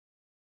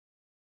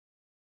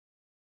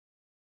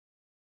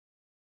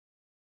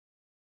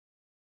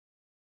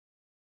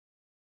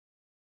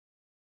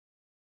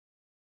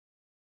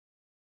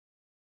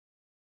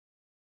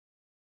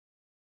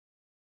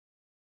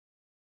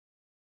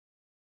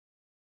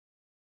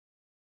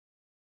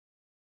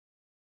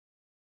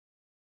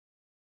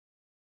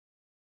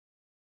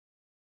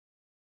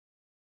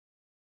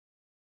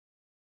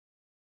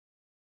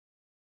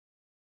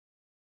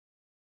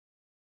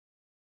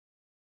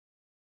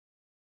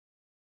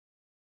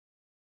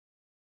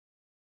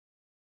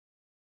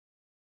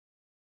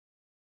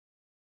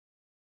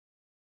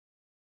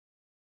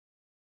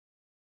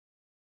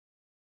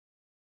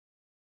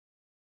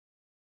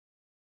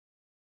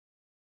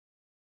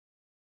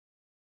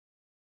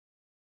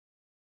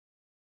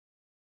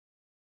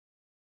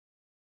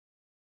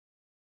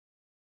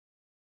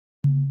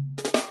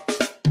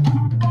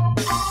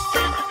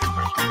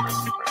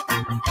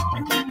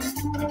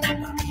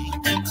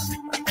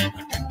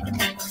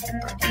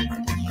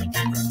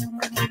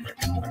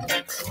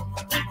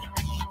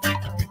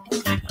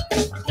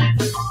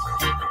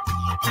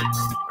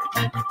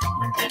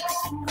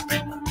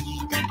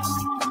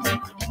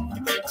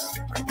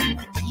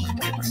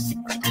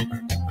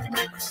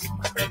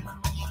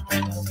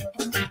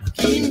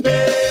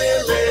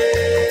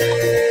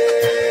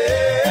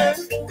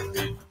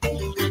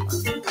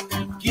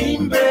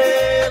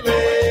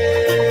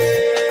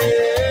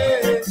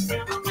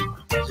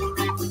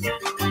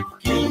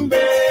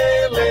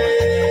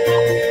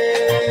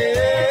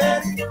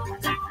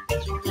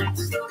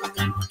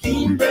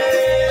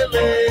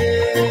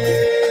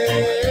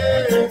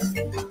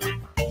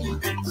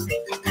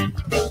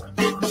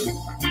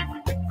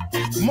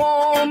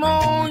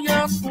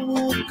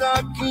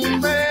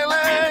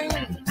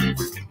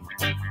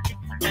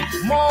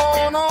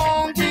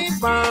Monongi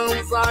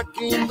banza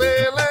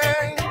kimbele.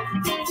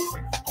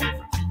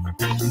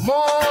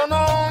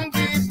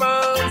 Monongi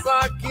banza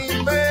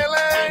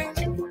kimbele.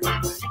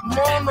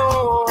 Mono,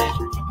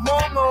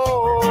 mono.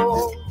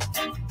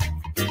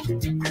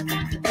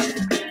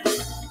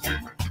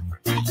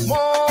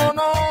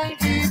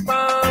 Monongi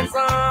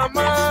banza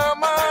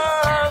mama.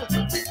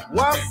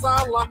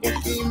 Wasala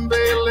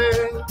kimbele.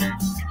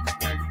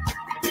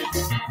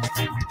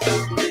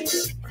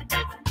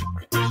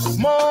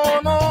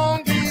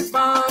 Monongi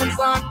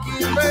banza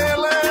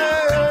kimbele.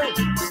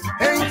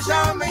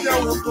 Enchame ya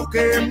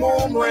utuke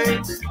monwe.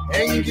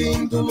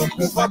 Engindulu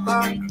kufata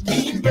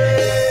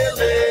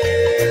kimbele.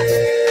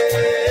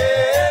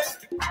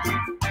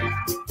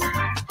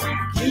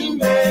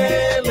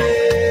 Kimbele.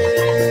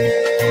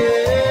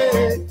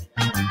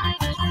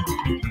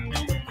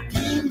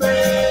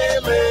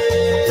 Kimbele.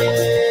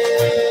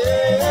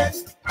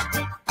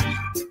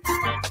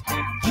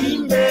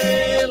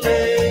 Kimbele.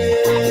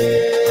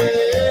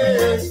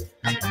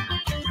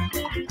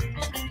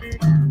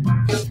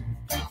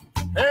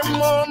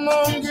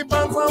 Monongi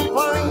banza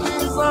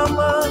mpangi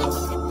zaman.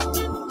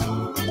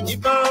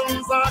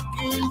 Ibanza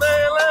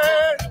kimbele.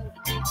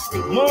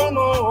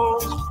 Mono,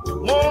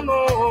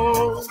 mono.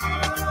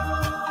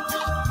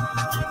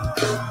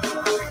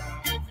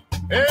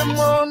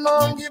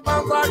 Monongi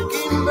banza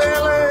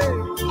kimbele.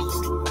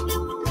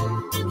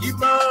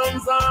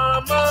 Ibanza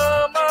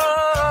mama.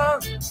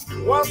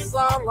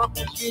 Wasala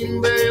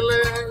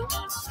kimbele.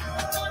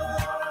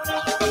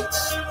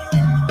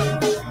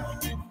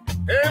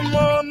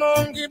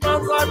 Monongi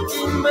banza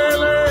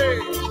kimbele.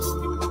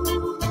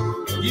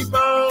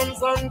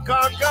 Ibanza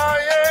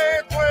nkakaye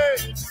kwe.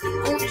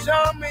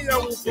 Kunjami ya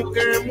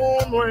ufuke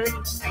munwe.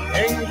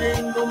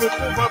 Engindu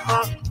mkufata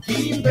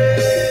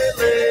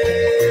kimbele.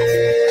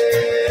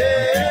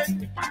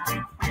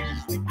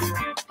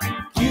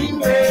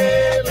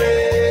 Kimbele.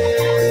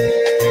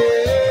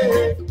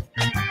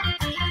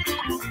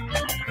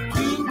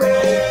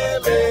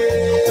 Kimbele.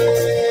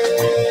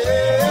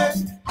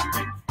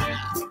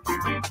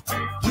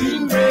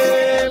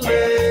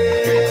 Kimbele.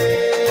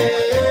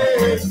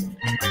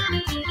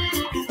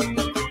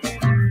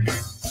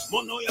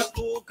 Mono ya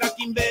kuka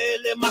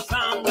kimbele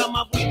masanga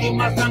mabwidi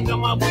masanga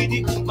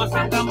mabwidi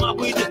masanga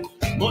mabwidi.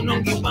 Mono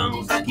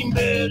ngibanza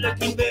kimbele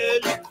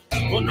kimbele.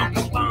 Mono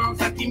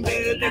ngibanza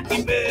kimbele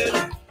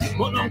kimbele.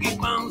 Mono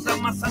ngibanza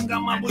masanga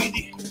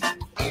mabwidi.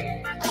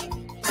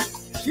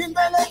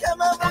 Kimbele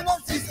kama mwana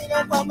sisi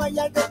na mama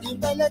yake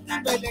kimbele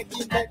kimbele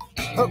kimbele.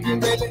 Oh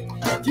kimbele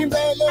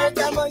kimbele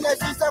kama ya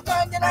sisa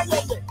kwanje na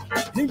yeye.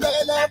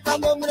 Kimbele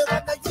kama mwana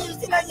kata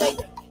sisi na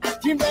yeye.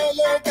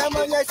 Kimbele kama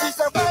ya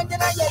sisa kwanje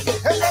na yeye.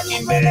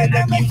 Kimbele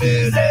kama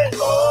kimbele.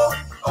 Oh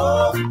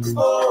oh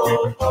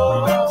oh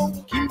oh.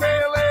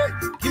 Kimbele,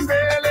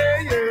 kimbele,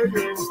 yeah,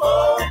 yeah.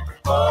 Oh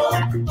oh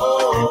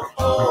oh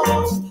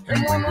oh.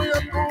 Mono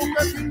ya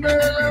kuka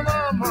kimbele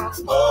mama.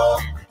 Oh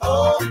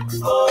oh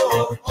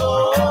oh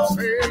oh.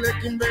 Kimbele,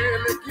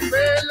 kimbele,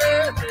 kimbele.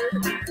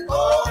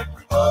 Oh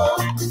oh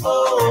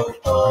oh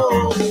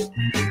oh.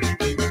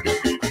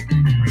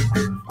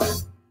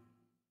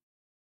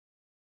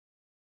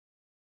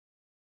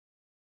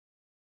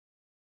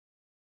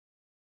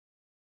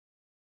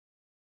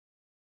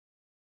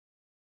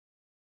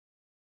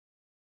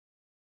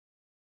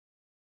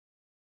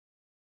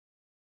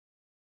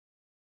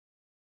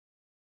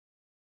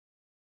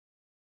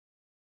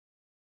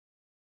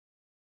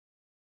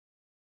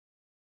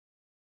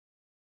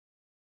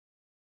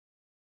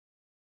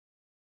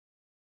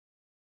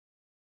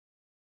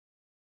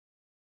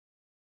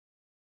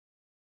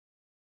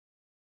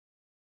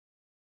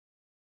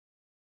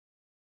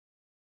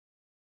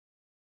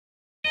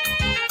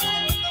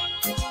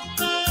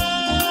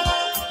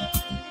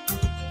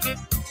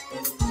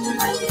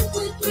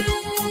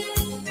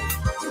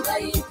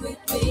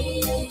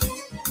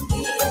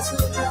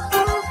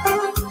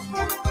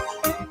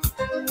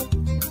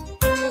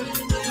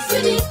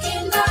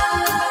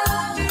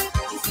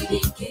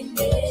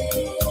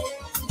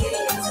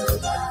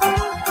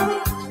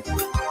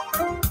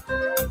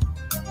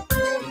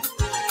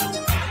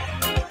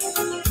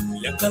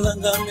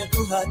 Kalanga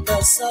metuhata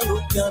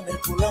saluka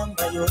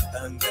mekulamba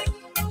yotanga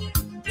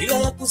ila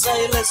ya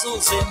kuzaile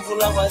suze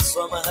mvula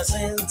waswa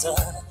mahazenza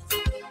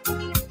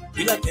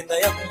ila kenda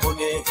ya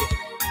kumbonege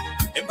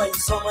emba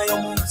isoma yo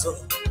munzo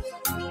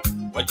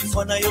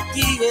wajifana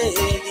yokie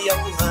ya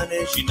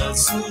kuhane jina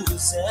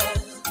suze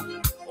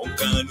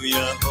onkanu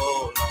ya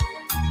hola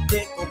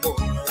teko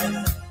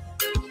mone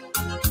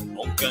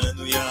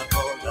onkanu ya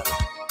hola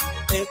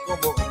teko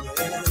mone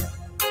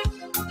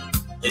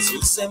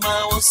Jesus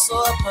ma oso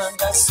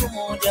apanga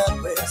sumuja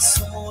kwe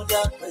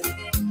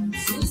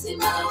Jesus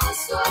ma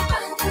oso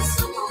apanga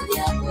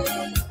sumuja kwe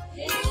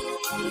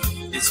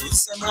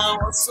Jesus ma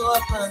oso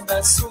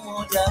apanga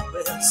sumuja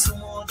kwe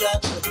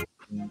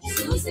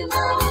Jesus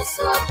ma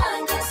oso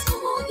apanga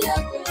sumuja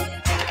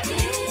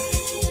kwe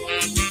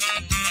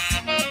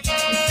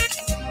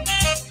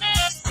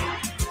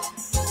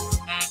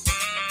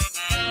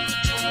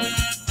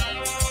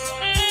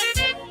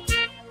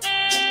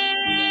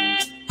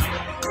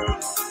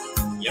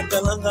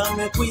yakalanga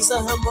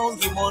mekwiza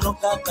hambongi mono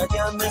kaka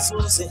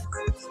jamesuse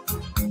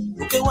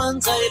uke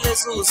wanza ile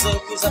suse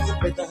kwiza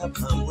kupeta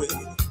hapambwe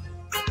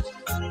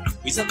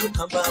kwiza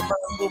kukamba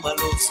mambo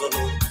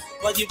malosolo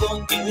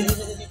wajibonge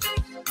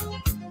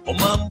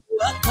omambo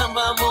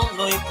akamba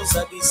mono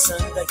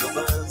ikusabisanga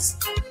yobanzi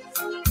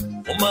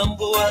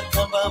omambo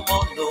akamba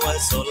mono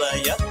wasola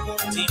ya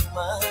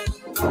kuntima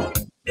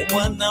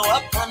omwana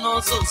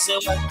wapanozo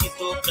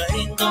wakitoka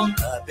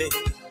indongabe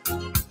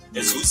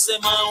Esuse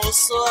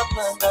maoso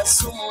apanga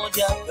sumo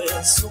jape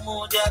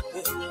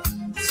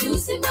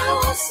Esuse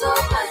maoso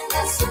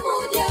apanga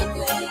sumo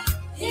jape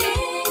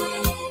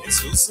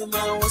Esuse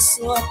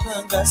maoso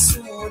apanga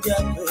sumo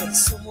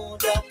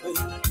jape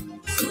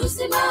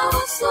Esuse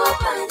maoso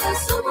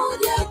apanga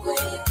sumo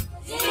jape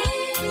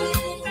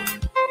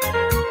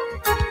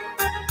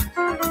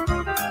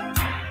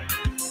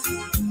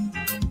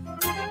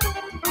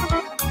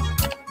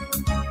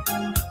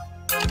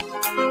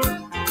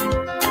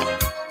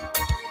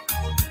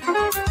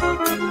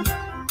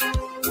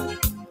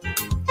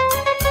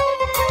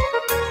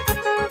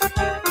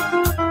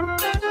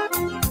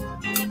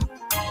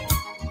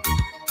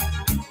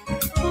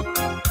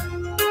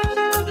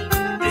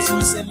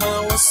Esuse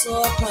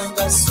maoso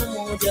apanga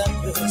sumo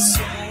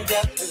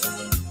jape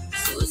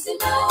Esuse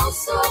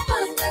maoso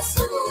apanga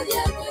sumo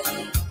jape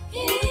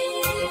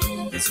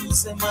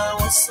Esuse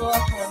maoso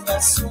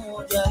apanga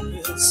sumo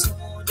jape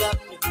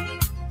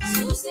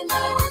Esuse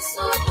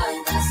maoso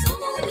apanga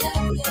sumo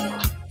jape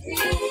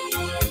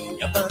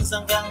Yabanza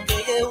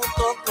ngangeye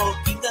utoko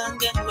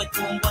kingange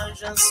kwetumba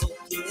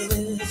jansoke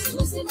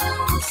Esuse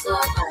maoso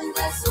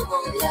apanga sumo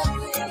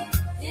jape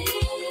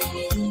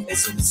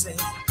Esuse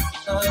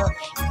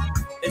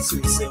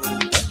Esuse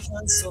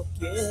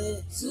jansoke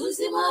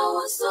Esuse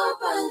maoso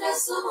apanga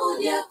sumo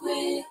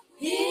jape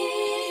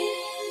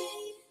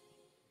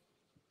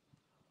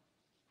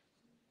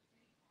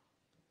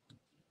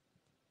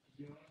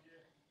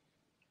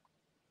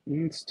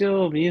It's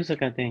still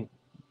music, I think.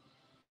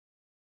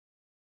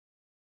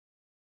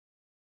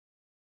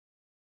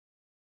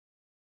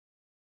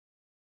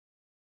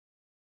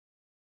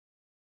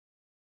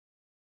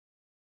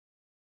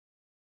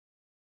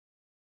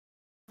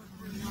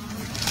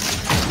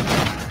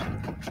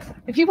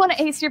 If you want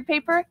to ace your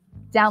paper,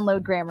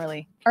 download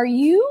Grammarly. Are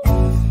you?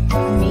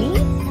 Me?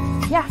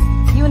 Yeah,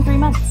 you in 3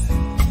 months.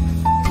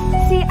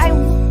 See,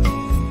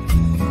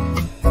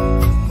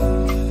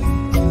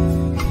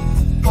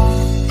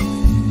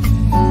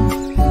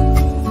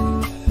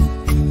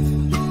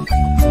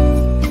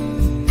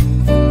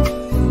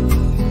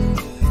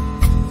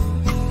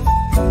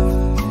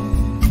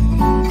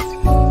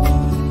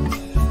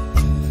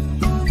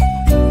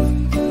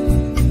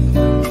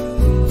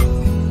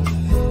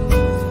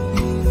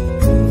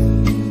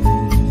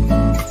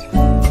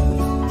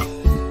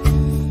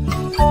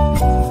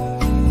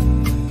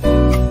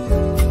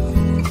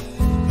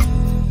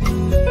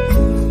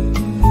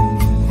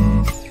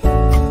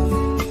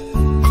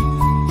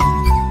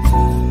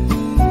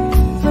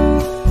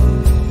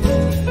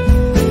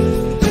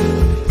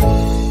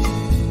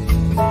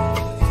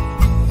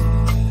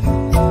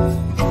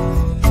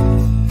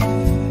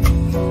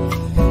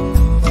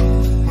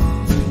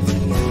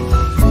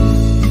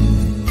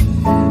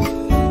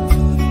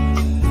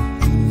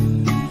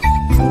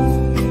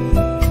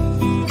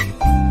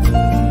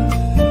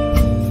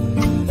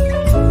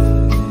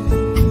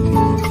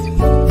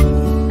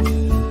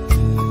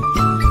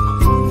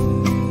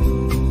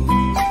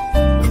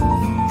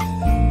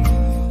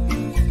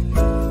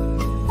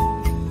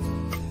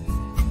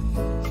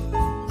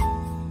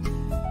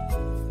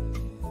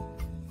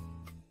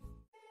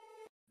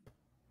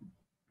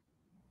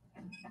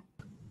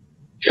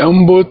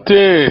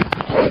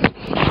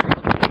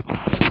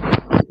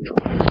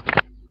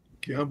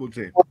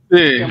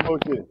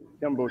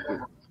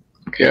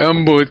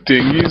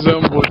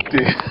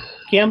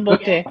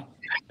 Kiambote.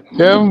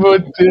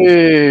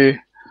 Kiambote.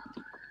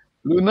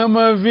 Luna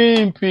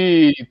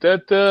mavimpi,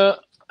 tata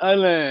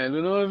Alain,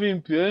 luna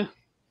mavimpi, eh?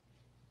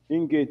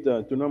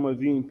 Ingeta, tuna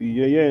mavimpi,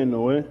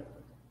 yeyeno, eh?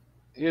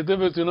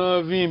 Yetebe tuna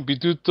mavimpi,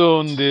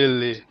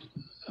 tutondele.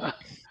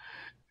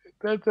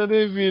 Tata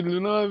David,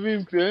 luna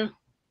mavimpi, eh?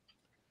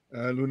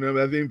 Luna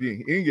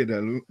mavimpi,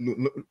 ingeta,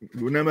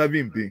 luna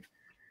mavimpi.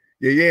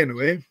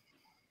 Yeyeno, eh?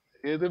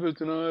 Yetebe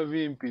tuna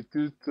mavimpi,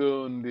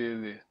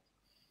 tutondele.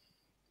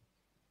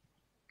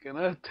 Can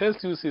I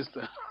test you,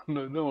 sister?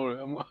 No, don't worry.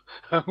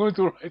 I'm going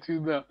to write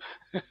it down.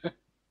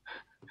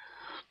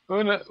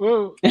 Let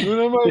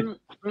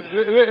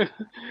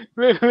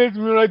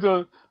me write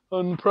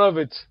on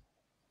private.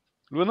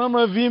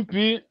 Lunama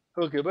Vimpi.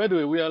 Okay, by the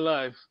way, we are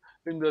live.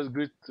 I think that's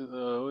great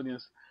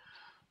audience.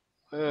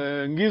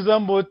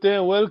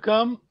 Ngizambote,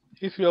 welcome.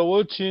 If you are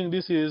watching,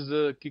 this is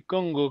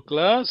Kikongo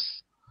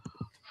class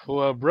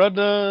for our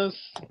brothers,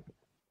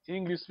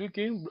 English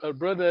speaking, our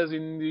brothers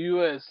in the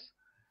US.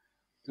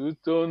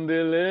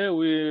 Tutondele,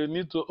 we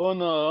need to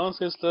honor our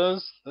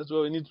ancestors. That's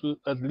why we need to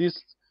at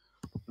least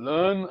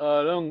learn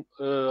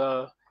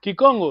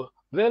Kikongo,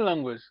 their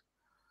language.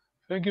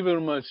 Thank you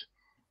very much.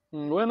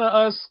 When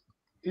I ask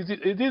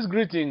it is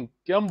greeting.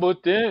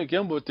 Kiambote,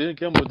 kiambote,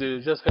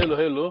 kiambote. Just hello,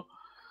 hello.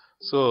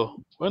 So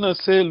when I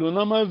say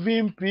Lunama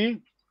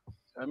Vimpi,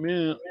 I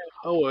mean,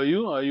 how are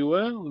you? Are you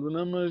well?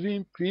 Lunama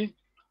Vimpi.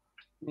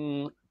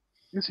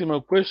 This is my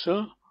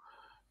question.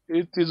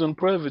 It is on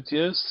private,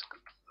 yes.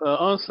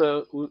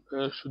 Answer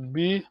should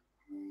be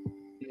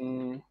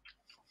mm,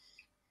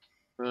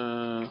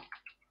 uh,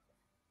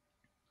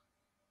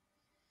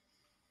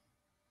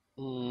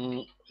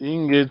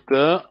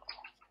 Ingeta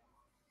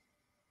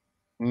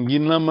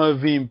Nginama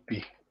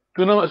Vimpi.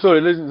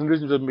 Sorry, let's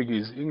just make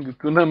this.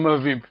 Tunama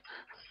Vimpi.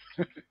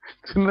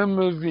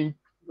 Tunama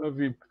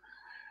Vimpi.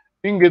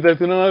 Ingeta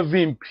Tunama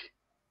Vimpi.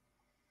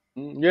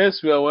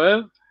 Yes, we are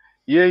well.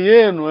 Yeah,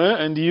 yeah, no,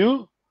 and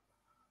you?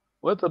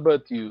 What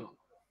about you?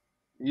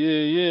 Yeah,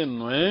 yeah,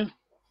 no,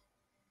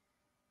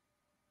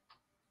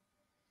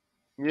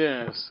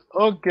 Yes.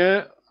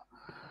 Okay.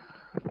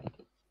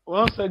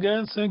 Once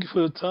again, thank you for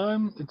your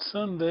time. It's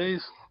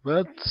Sundays,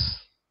 but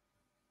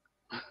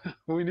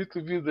we need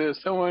to be there.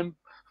 Someone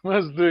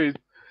must do it.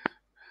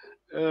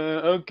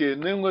 Okay.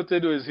 Nengo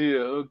Tedo is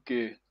here.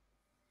 Okay.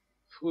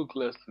 Full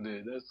class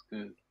today. That's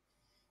good.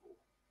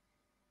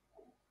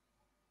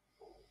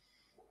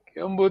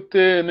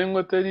 Kiambote,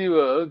 Nengo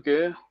Tediwa.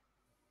 Okay.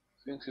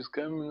 Think she's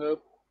coming up.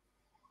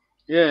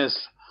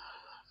 Yes.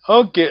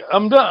 Okay.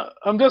 I'm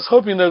just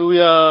hoping that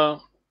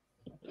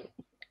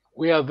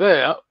we are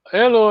there.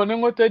 Hello,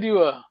 Nengo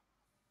Tediwa.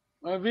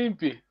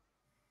 Mavimpi.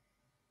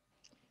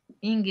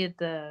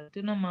 Ingeta,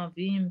 tuna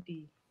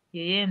mavimpi.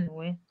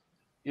 Yeyenwe.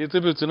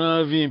 Yetepe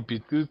tuna vimpi.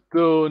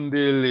 Tuto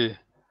ndele.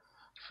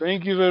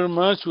 Thank you very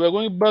much. We are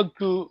going back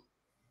to.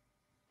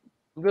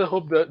 I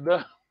hope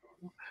that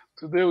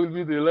today will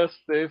be the last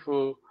day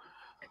for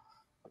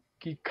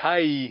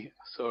Kikai.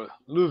 Sorry,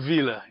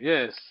 Luvila.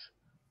 Yes.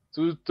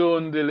 Tuto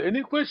ndele.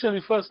 Any question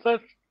before I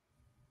start?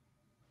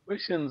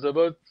 Questions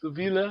about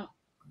Luvila?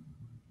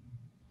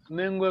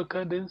 Nengwa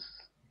cadence?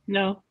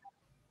 No.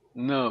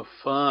 No.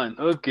 Fine.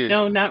 Okay.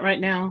 No, not right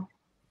now.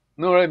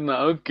 No, right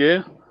now.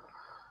 Okay.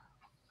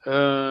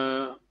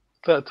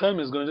 That time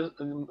is going.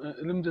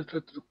 Let me just try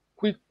to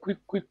quick,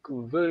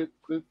 very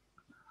quick.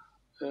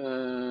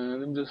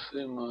 Let me just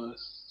say my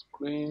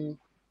screen.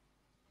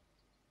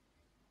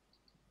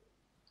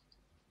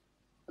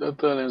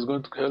 Tata is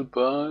going to help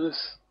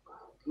us.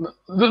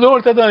 No,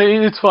 Tata,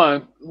 it's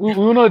fine. We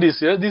know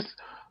this. Yeah, this.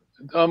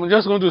 I'm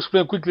just going to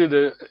explain quickly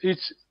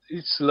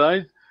each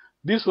slide.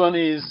 This one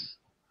is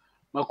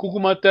Makuku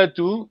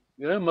Matatu.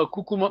 Yeah,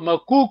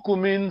 Makuku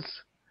means.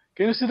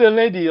 Can you see the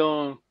lady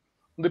on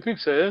the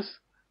picture? Yes.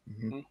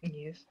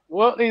 Yes.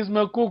 What is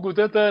Makuku,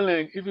 Tata?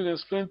 If you can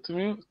explain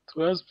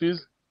to us,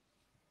 please.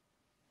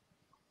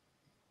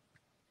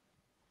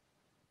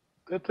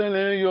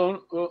 Tata, you're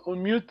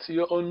on mute.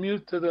 You're on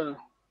mute, Tata.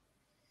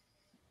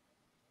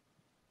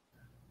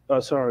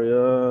 Sorry,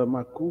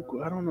 my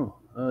cuckoo. I don't know.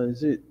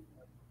 Is it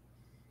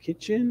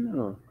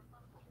kitchen?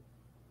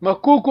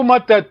 Makuku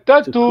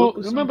Matatu. or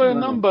Remember the something?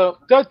 number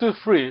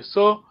 33.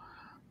 So,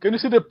 can you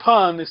see the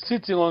pan is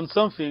sitting on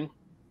something?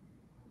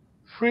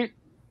 Free.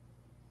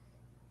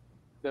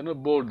 They're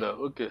not boulder.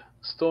 Okay.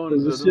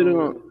 Stones. Is it sitting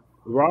on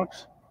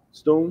rocks,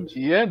 stones?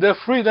 Yeah, they're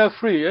free. They're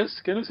free. Yes.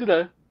 Can you see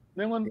that?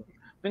 Anyone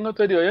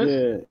tell you?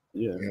 Yes.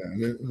 Yeah.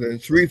 Yeah, the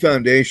three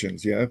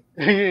foundations. Yeah.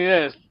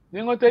 Yes.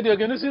 Nengo tell you.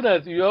 Can you see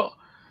that?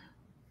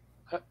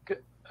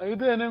 Are you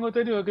there, Nengo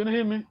tell you? Can you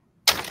hear me?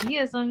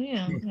 Yes, I'm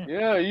here.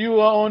 Yeah, you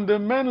are on the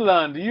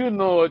mainland. You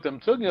know what I'm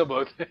talking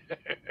about.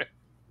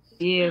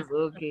 Yes,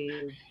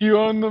 okay. You're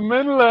on the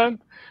mainland.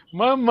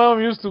 My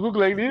mom used to cook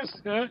like this.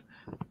 Yeah?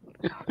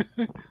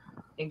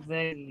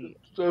 Exactly.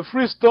 So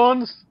free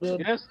stones.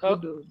 Yes.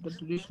 The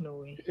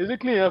traditional way. Is it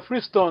clear?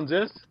 Free stones.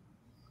 Yes.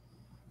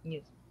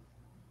 Yes.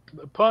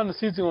 The pan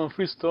sitting on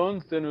free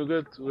stones. Then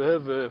we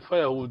have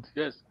firewood.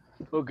 Yes.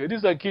 Okay. This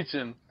is a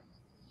kitchen.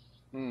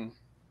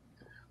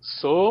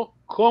 So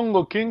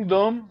Kongo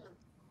Kingdom.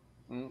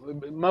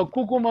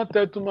 Makuku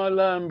Matatu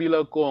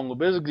Malambila Kongo.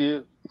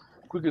 Basically,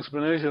 quick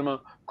explanation.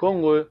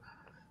 Kongo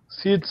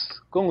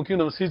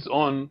Kingdom sits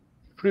on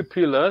 3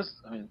 pillars.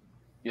 I mean,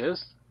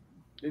 yes.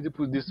 Let me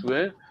put it this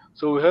way.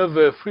 So we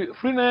have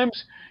free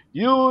names.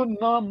 You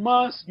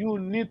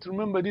need to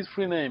remember these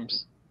free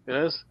names.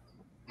 Yes.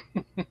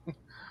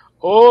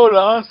 All the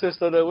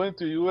ancestors that went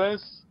to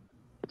US,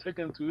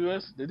 taken to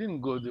US, they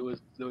didn't go. They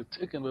were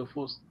taken by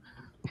force.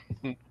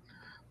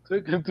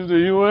 Taken to the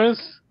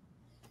US.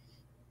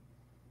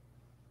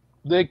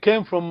 They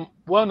came from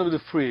one of the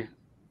 3.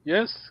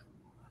 Yes.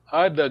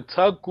 Either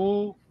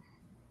Taku,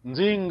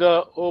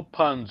 Nzinga, or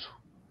Panzu.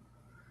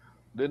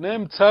 The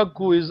name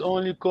Taku is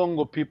only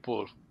Congo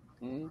people.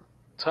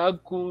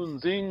 Taku,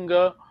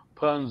 Nzinga,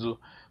 Panzu.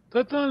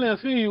 Totally, I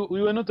think you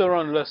were not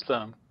around last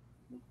time.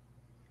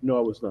 No,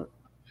 I was not.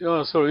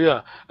 Oh, sorry,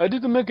 yeah. I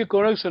did make a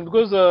correction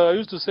because I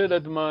used to say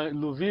that my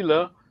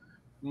Luvila,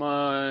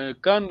 my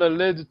Kanda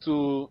led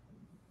to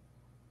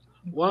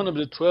one of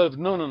the 12.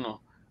 No.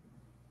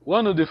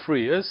 One of the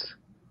 3, yes?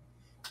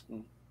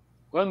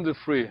 One of the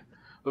 3.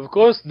 Of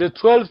course, the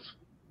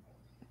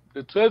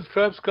 12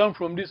 tribes come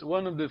from this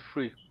one of the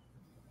 3.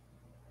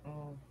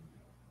 Oh.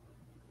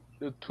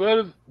 The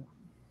 12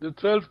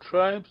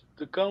 tribes,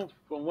 they come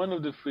from one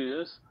of the three.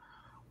 Yes,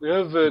 we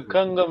have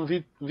Kangam,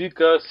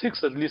 Vika,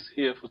 6 at least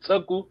here for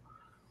Tsaku.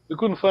 We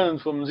couldn't find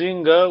it from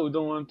Zinga. We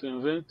don't want to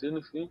invent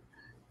anything.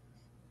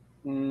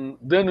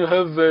 Then you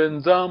have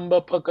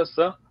Nzamba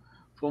Pakasa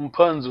from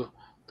Panzu.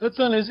 That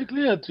one is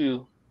clear to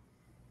you.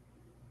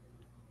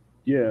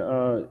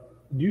 Yeah.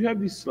 Do you have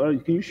these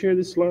slides? Can you share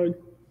this slide?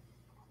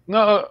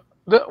 Now,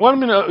 1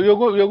 minute, you're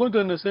going to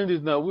understand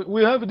it now.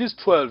 We have these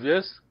 12,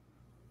 yes?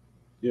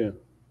 Yeah.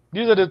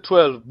 These are the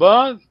 12.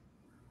 But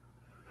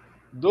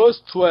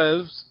those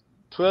 12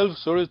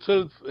 tribes,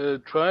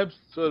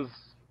 12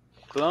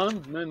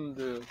 clans, men,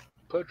 the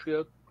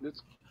patriarchs,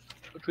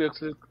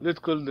 let's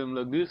call them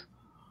like this.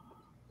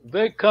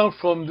 They come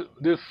from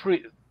the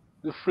free.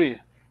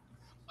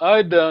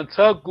 Either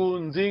Taku,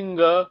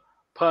 Nzinga,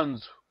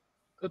 Panzu.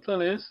 That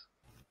one is?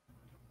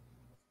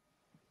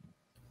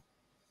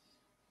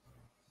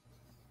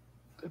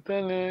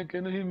 Tatale,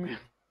 can you hear me?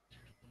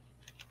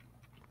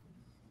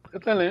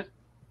 Tatale?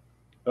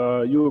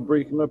 You were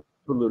breaking up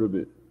a little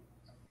bit.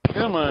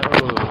 Yeah, man.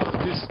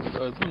 This,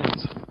 I think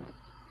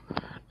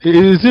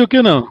is it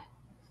okay now?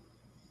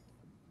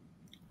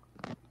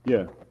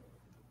 Yeah.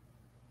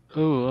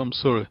 Oh, I'm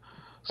sorry.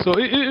 So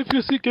if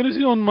you see, can you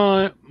see on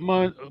my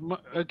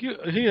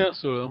here?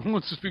 So I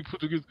want to speak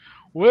Portuguese.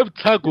 We have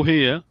Taku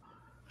here.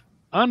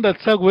 Under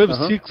Taku, we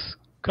have 6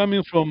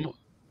 coming from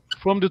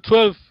the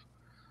 12.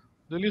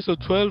 The list of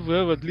 12, we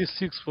have at least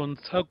 6 from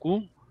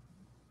Taku.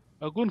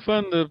 I couldn't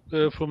find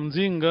from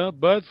Zinga,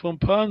 but from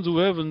Panzu,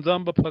 we have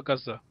Nzamba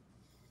Pakasa.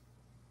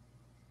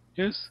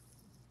 Yes?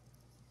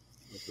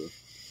 Okay.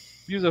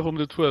 These are from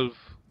the 12.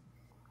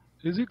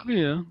 Is it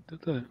clear?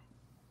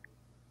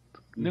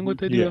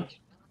 Yeah.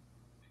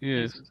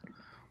 Yes.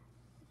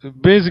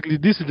 Basically,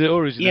 this is the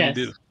origin. Yes.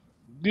 I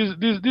mean,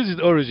 this is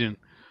the origin.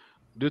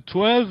 The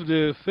 12,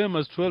 the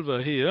famous 12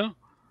 are here,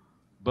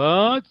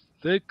 but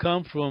they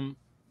come from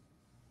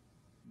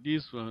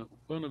this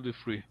one of the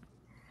three.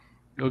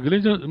 Okay,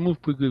 let's just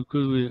move quickly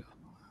because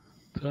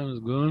time is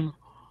gone.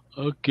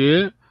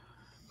 Okay.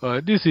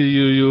 This is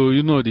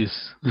you know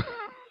this.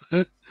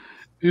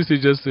 This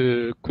is just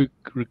a quick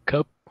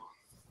recap.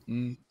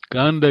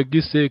 Kanda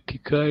Gise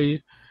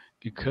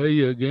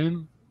Kikai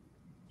again.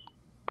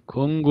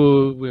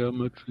 Congo, we are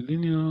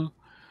matrilineal.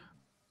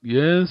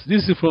 Yes,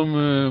 this is from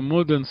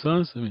modern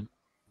science. I mean,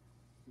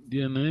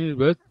 DNA,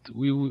 but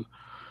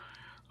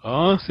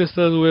our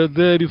ancestors were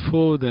there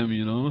before them,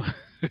 you know.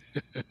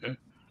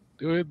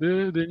 They were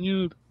there, they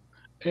knew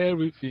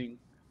everything.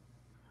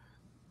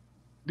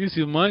 This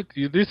is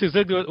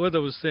exactly what I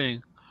was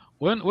saying.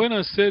 When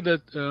I said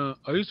that,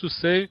 I used to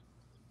say,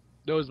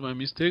 that was my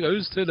mistake, I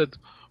used to say that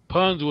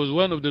Pans was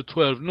one of the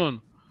 12. No,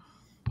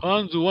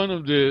 Pans was one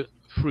of the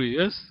 3,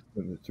 yes?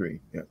 One of the 3,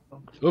 yeah.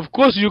 Of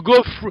course, you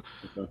go,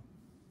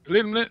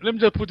 let me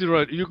just put it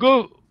right. You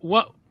go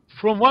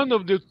from one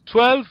of the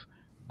 12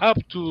 up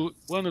to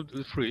one of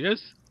the 3,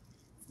 yes?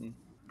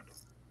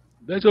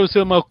 That's what I say,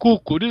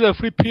 Makuku. These are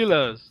 3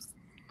 pillars.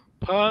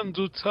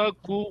 Panzu,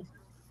 Taku,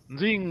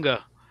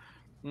 Nzinga.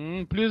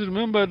 Please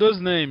remember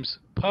those names.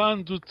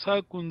 Panzu,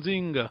 Taku,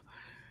 Nzinga.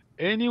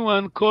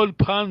 Anyone called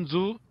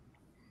Panzu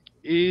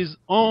is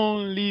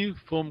only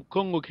from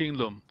Congo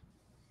Kingdom.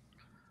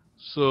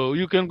 So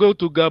you can go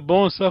to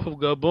Gabon, south of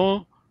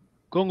Gabon,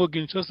 Congo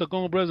Kinshasa,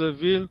 Congo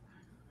Brazzaville,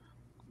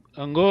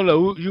 Angola,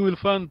 you will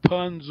find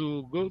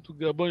Panzu. Go to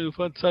Gabon, you'll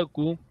find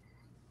Taku.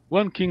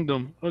 One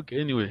kingdom. Okay,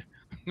 anyway.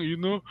 you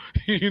know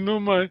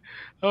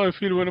how I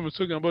feel when I'm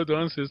talking about the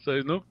ancestors,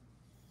 you know?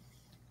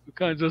 You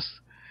can't just,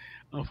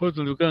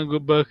 unfortunately, you can't go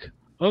back.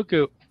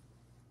 Okay,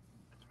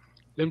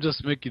 let me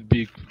just make it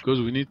big because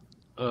we need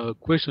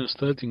questions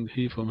starting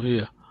here from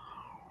here.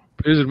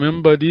 Please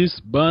remember this.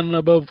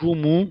 Banaba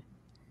Vumu.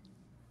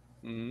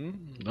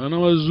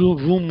 Banaba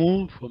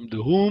Vumu from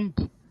the womb.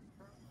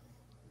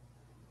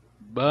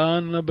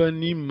 Banaba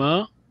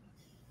Nima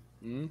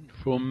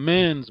from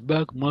man's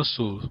back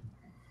muscles.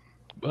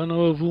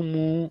 Banaba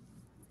Vumu.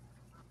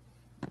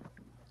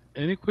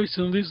 Any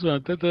question on this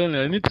one?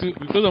 I need to,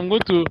 because I'm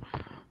going to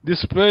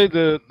display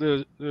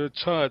the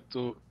chart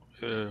to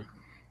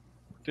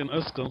can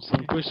ask them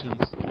some questions.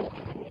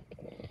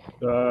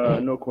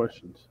 No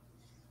questions.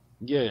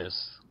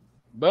 Yes.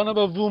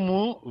 Banaba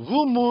Vumu.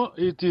 Vumu,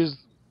 it is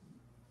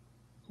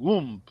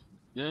womb.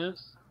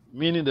 Yes.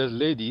 Meaning that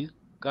lady.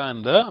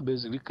 Kanda.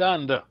 Basically,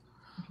 Kanda.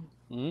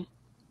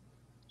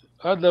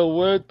 Other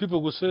word,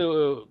 people will say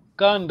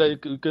Kanda.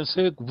 You can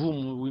say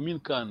Vumu. We mean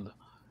Kanda.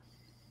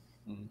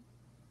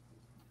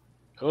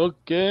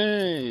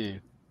 Okay.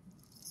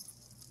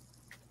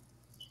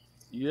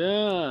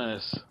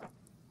 Yes.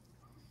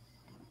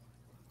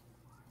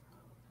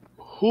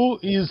 Who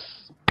is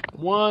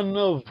one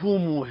of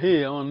Vumu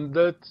here on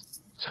that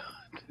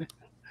chart?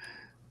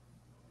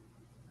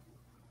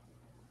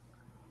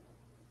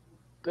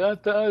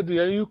 Tata,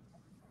 are you?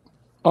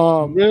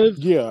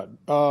 Yeah.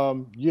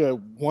 Yeah.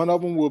 One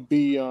of them will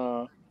be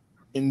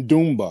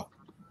Ndumba.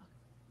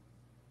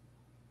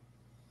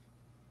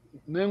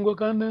 Nengo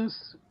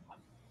Candace?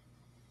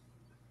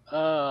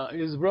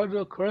 His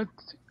brother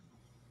correct?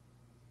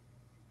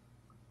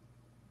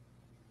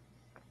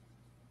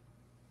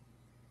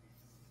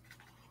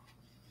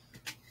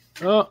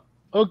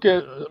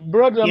 Okay,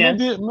 brother, Yes.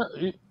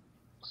 maybe.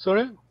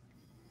 Sorry?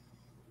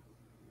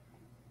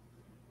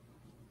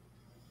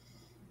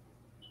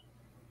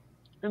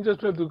 I'm just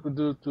trying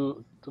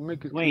to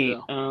make it Wait.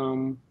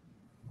 clear.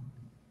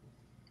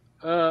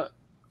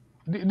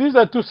 These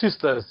are two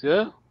sisters,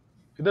 yeah?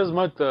 It doesn't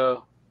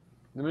matter.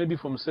 They may be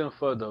from same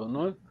father or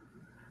not.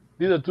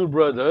 These are two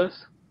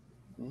brothers.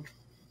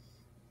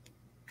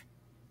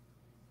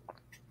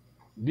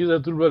 These are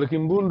two brothers.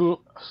 Kimbungu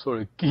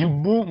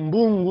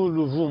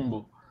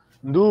Luvumbu.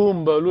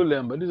 Ndumba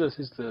Lulemba. These are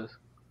sisters.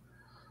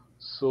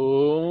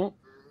 So,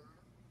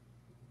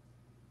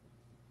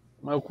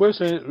 my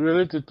question is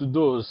related to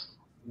those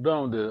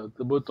down there at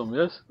the bottom,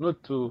 yes?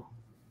 Not to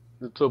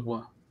the top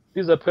one.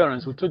 These are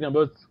parents. We're talking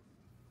about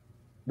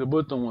the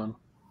bottom one.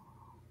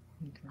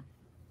 Okay.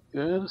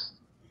 Yes?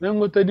 Then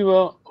what I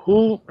do,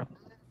 who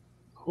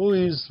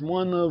is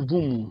Mwana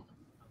Vumu?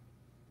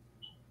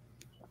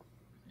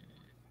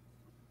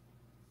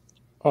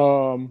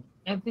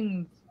 I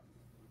think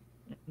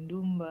it's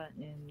Ndumba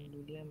and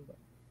Lulemba.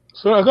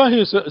 Sorry, I can't hear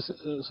you, sir.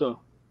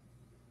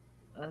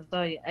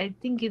 Sorry, I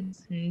think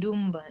it's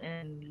Ndumba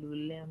and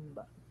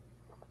Lulemba.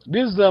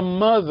 This is the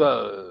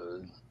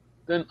mother,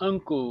 then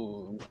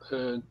uncle.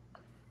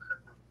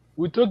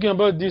 We're talking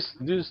about this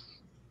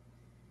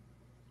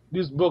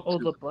box,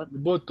 the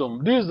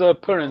bottom. These are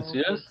parents,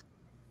 okay. Yes?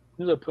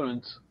 These are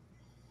parents.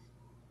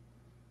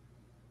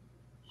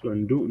 So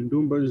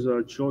Ndumba's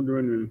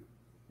children and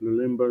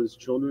Lulemba's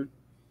children?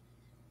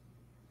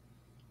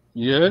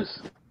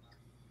 Yes.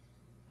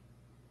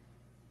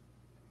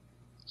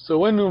 So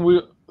when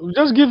we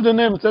just give the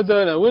name,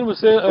 when we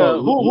say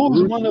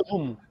who's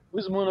Monavum?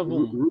 Who's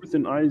Monavum? Ruth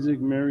and Isaac,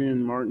 Mary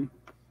and Martin.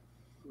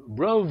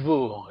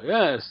 Bravo.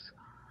 Yes.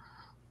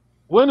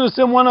 When we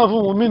say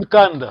Monavum, we mean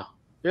Kanda.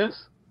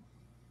 Yes.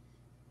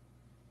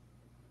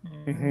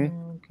 Okay.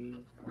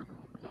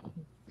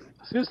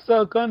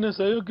 Sister Candace,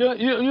 are you okay?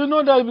 You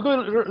know that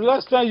because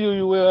last time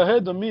you were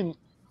ahead of me.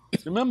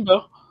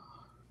 Remember?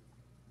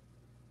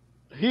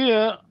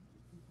 Here,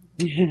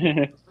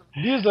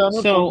 these are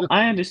not. So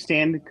I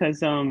understand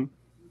because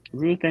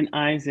Ruth and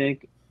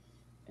Isaac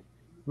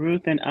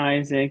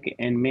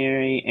and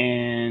Mary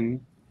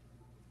and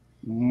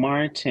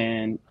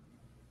Martin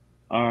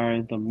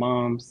are the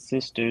mom's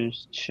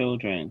sister's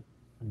children.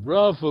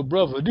 Bravo,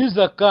 bravo. These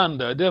are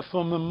Kanda. They're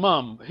from a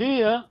mom.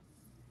 Here,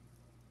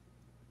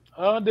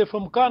 are they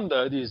from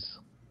Kanda? These?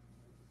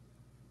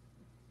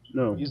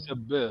 No.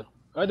 Isabel.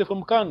 Are they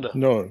from Kanda?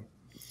 No.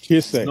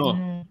 Kisse.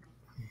 No.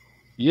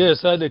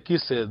 Yes, are they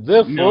Kisse.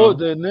 Therefore,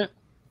 no.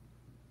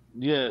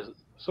 Yes.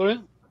 Sorry?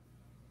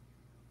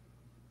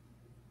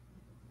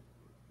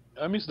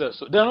 I missed that.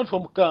 So they're not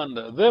from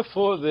Kanda.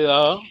 Therefore, they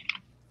are.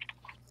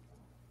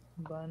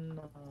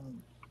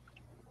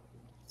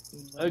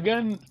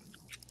 Again.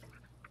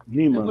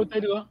 Nima.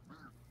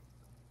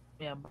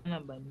 Yeah,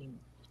 Banima.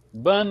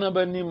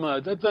 Banima.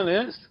 That's an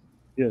S?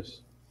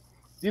 Yes.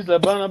 These are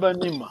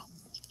Banima.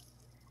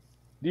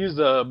 These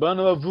are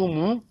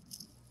Vumu.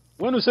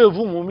 When we say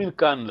Vumu, we mean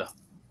Kanda.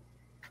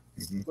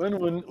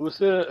 When we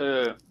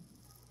say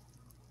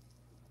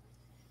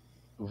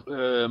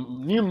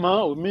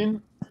Nima, we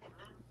mean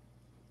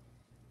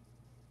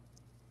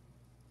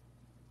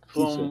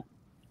from.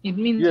 It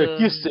means.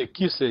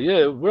 Kisse.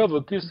 Yeah,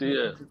 bravo, Kisse.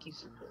 Yeah.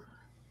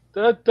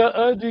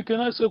 Tata, can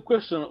I ask a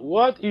question?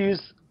 What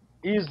is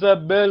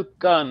Isabel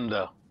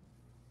Kanda?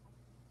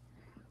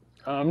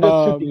 I'm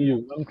just tricking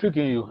you. I'm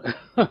tricking you.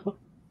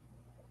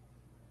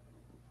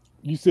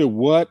 You said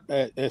what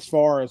as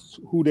far as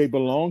who they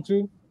belong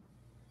to?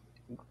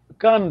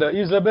 Kanda,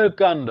 Isabel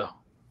Kanda.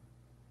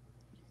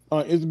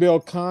 Isabel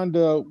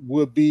Kanda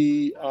would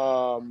be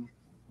on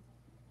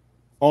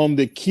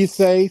the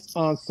Kisse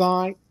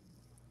side.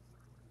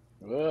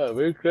 Wow,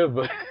 very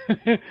clever.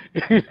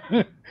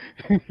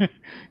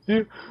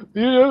 You're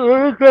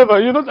very clever.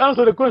 You don't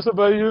answer the question,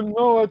 but you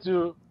know what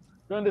you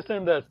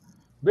understand that.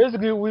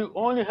 Basically, we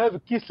only have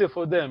Kisse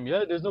for them.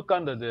 Yeah, there's no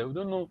Kanda there. We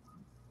don't know.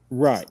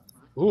 Right.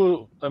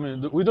 Who? I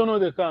mean, we don't know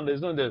the Kanda.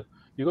 It's not there.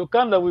 You go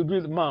Kanda will be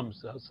the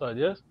moms outside.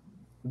 Yes.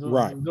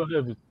 Right. We don't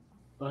have it.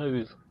 Don't have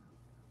it.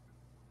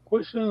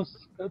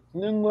 Questions?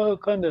 Lingua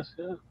Kanda.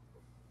 Yeah.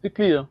 Be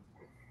clear.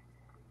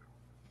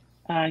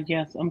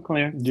 Yes, I'm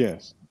clear.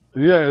 Yes.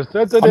 Yes,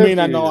 that's I mean,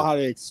 I know how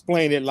to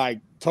explain it like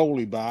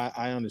totally, but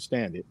I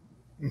understand it.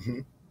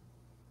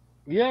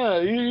 Yeah,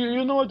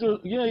 you know what?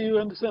 You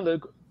understand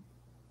that.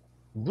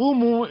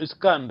 Vumu is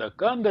Kanda.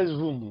 Kanda is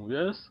Vumu.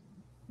 Yes.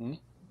 I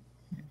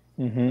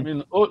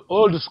mean,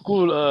 all the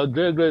school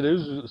grade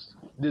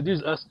they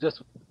did us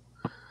just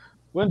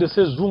when they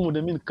say Vumu,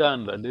 they mean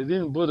Kanda. They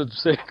didn't bother to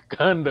say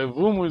Kanda.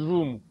 Vumu is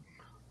Vumu.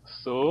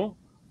 So,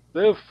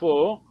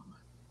 therefore,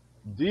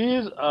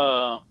 these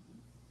are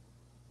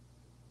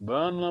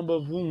Banaba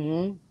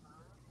Vumu.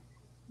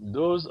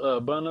 Those are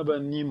Banaba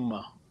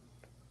Nima.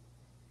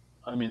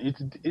 I mean, it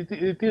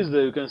is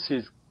there. You can see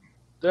it.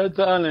 That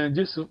Alan,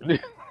 this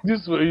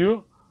for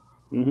you.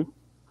 Mm-hmm.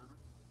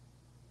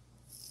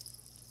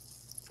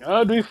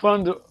 How do you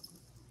find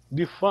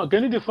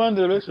can you define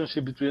the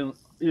relationship between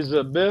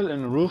Isabel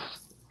and Ruth?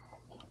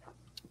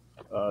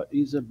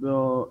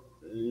 Isabel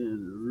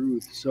and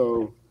Ruth.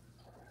 So,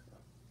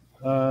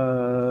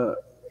 uh,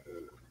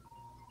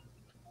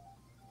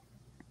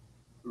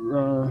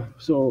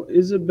 so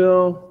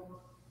Isabel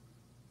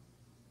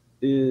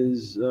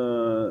is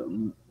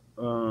will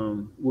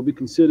be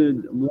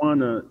considered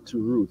Moana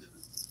to Ruth.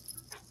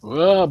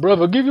 Well,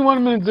 brother, give me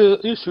 1 minute.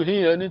 The issue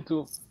here, I need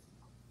to.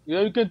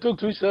 Yeah, you can talk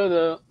to each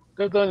other.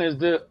 Tatan is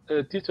the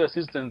teacher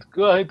assistant.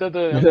 Go ahead,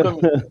 Tatan. I'm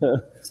coming.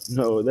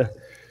 No, that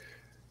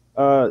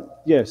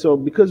yeah. So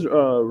because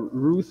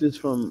Ruth is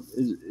from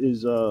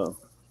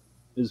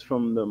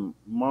the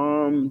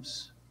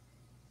mom's.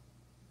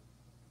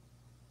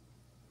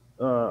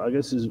 I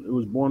guess it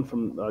was born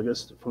from I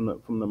guess from the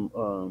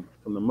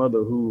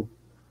mother who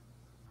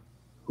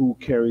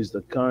carries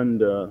the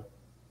kanda.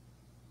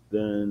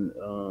 Then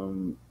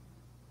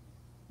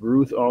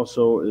Ruth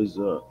also is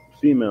a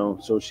female,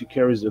 so she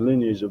carries the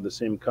lineage of the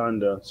same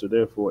kanda. So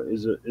therefore,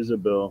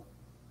 Isabel,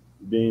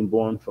 being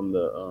born from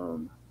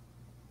the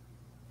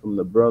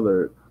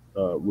brother,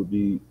 would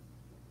be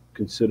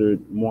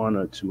considered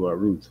Moana to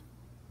Ruth.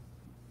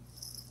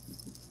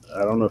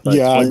 I don't know if I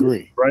Yeah, I explained it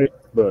agree. right,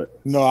 but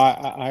No,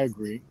 I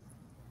agree.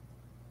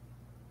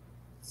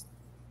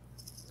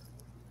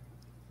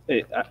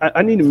 hey,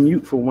 I need to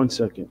mute for 1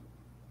 second.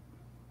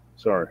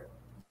 Sorry.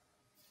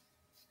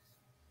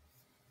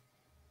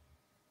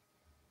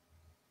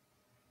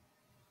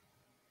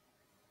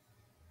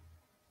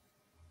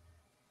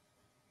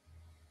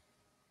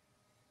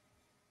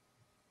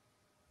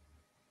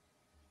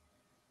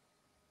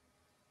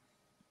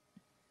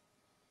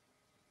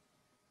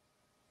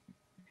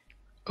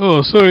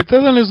 Oh, sorry,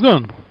 Tatan is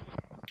gone.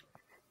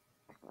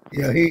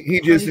 Yeah, he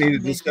just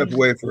needed to step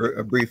away for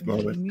a brief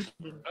moment.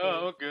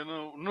 Oh, okay,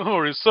 no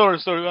worries. Sorry,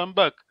 I'm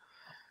back.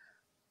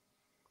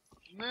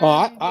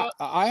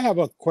 I have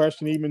a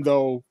question, even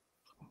though,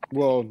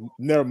 well,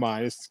 never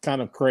mind. It's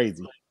kind of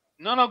crazy.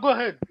 No, go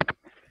ahead.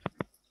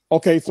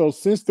 Okay, so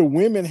since the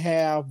women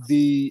have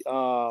the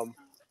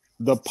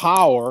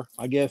power,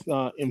 I guess,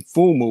 in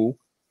Fumu,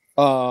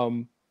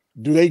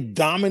 do they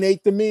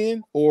dominate the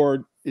men,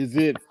 or is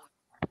it,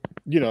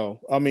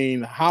 I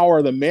mean, how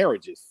are the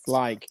marriages?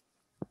 Like,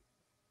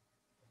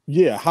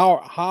 yeah,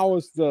 how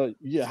is the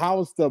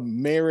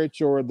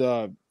marriage or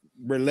the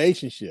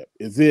relationship?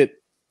 Is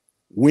it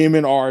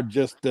women are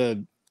just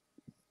do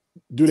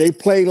they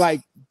play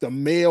like the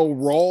male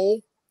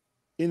role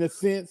in a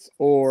sense,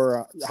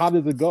 or how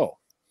does it go?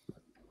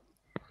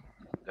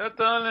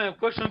 Tatan,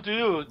 question to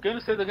you. Can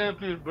you say it again,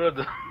 please,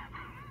 brother?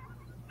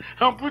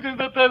 I'm putting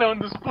Tatan on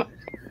the spot.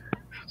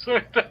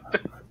 Sorry,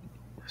 Tatan.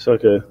 It's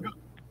okay.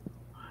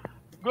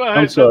 Go ahead.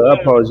 I'm sorry. I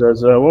Tatan.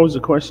 apologize. What was the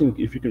question?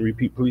 If you can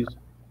repeat, please.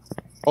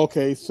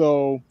 Okay,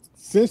 so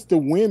since the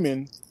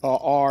women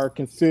are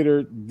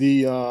considered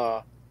the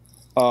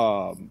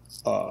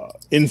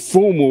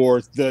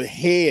infumors, the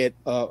head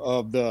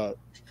of the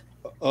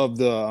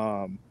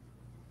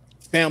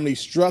family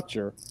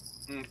structure,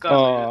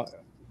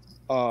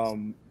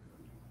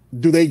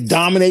 do they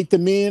dominate the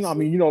men? I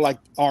mean, like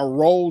our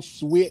roles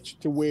switch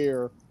to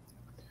where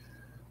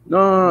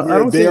No, I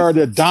don't they think are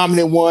the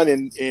dominant one,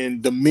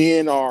 and the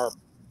men are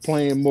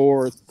playing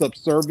more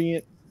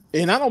subservient.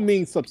 And I don't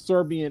mean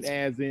subservient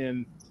as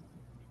in,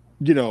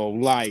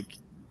 like,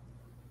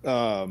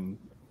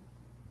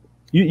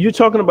 you're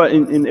talking about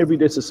in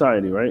everyday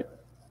society, right?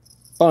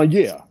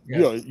 yeah.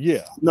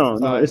 No,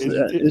 Are it's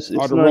the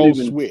not roles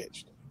even.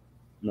 switched?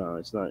 No,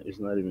 it's not. It's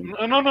not even.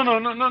 No, not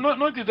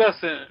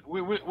that.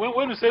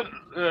 When you said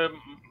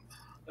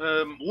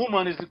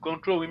woman is in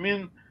control, we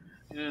mean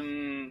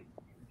in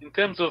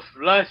terms of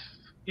life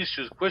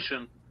issues,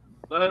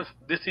 life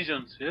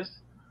decisions. Yes,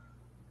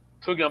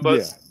 talking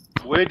about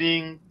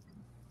wedding,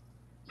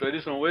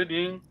 traditional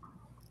wedding.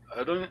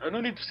 I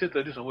don't need to say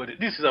traditional wedding.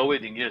 This is a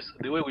wedding. Yes,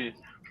 the way we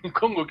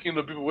Congo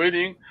Kingdom people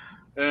wedding,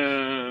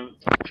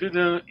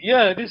 children.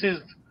 Yeah, this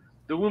is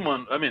the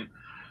woman. I mean,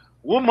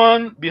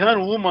 woman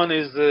behind woman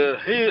is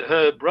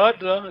her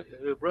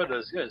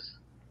brothers. Yes.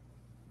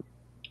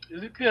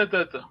 Is it clear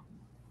that?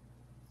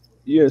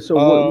 Yeah.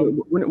 So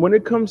when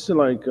it comes to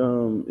like,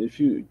 if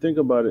you think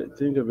about it,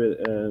 think of it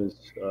as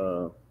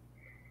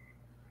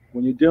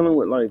when you're dealing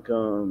with like,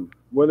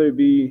 whether it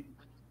be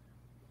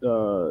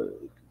uh,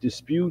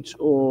 disputes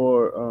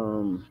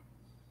or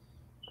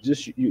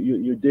just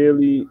your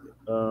daily.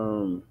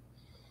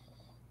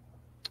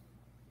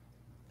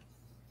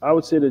 I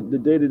would say that the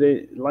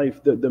day-to-day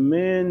life, the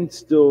man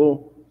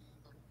still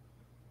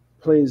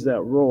plays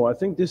that role. I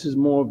think this is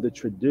more of the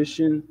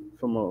tradition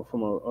from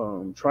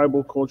a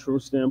tribal cultural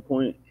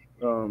standpoint.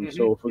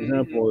 So, for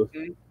example,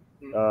 if,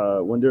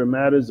 when there are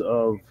matters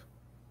of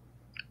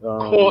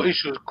core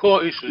issues,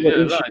 yeah,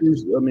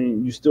 issues, I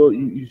mean,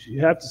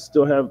 you have to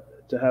still have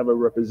a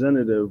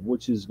representative,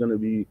 which is going to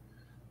be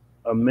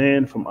a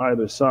man from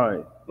either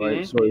side,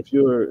 right? So if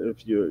your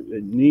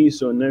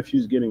niece or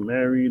nephew's getting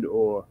married,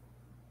 or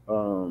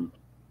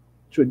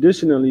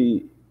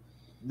traditionally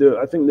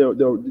I think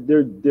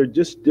they're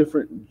just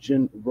different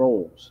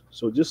roles.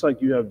 So just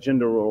like you have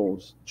gender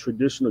roles,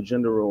 traditional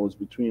gender roles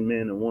between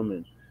man and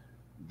woman,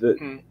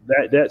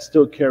 that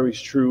still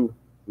carries true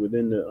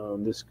within the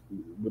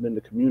within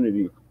the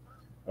community,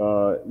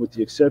 with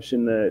the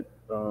exception that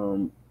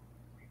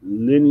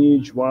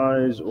lineage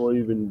wise or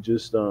even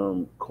just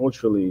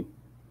culturally,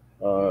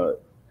 there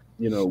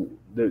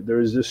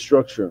is this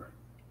structure.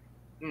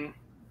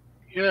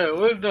 Yeah,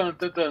 well done,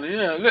 Tatan.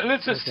 Yeah,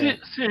 let's just see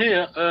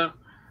here.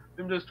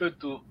 Let me just try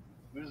to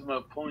use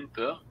my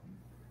pointer.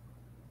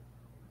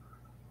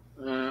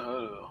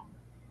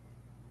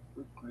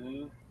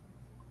 Quickly.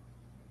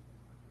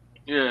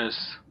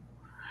 Yes.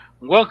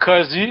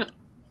 Mwakazi.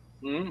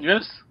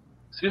 Yes.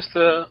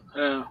 Sister.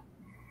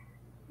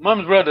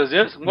 Mom's brothers.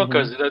 Yes.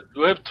 Mwakazi. That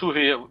we have two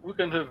here. We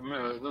can have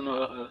I don't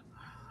know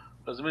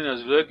as many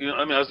as you like.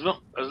 I mean, as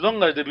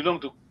long as they belong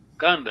to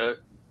Kanda,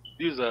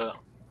 these are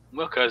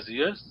Mwakazi.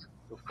 Yes.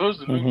 Of course,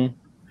 they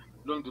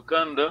belong to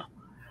Kanda.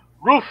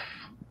 Roof.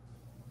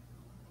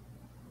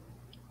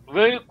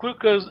 Very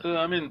quick as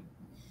real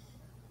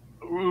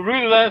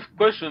life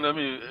question. I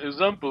mean,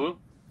 example.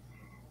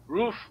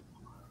 Ruth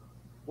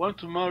want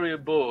to marry a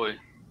boy.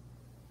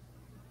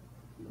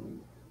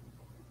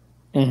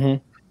 The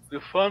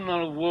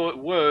final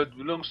word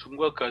belongs to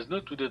Ngwakas,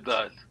 not to the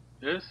dad.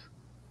 Yes.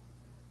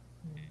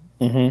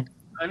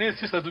 I need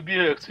sister to be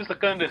here. Sister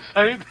can't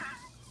decide.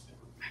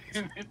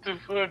 You need to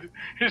find.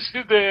 Is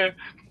she there?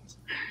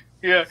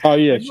 Yeah. Oh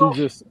yeah,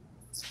 she's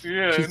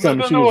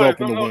coming. She was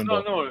open the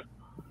window. No.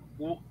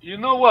 You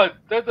know what?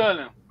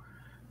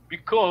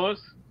 Because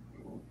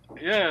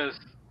yes,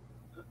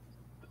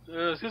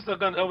 Sister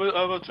Khan, I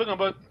was talking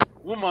about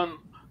woman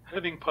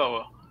having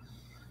power.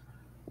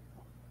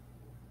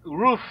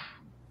 Ruth,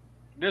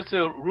 let's say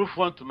Ruth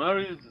want to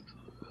marry.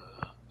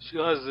 She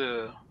has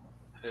a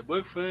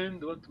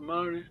boyfriend, want to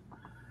marry.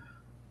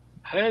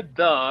 Her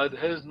dad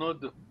has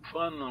not the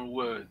final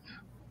word.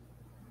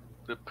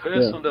 The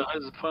person that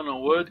has the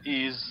final word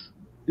is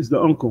the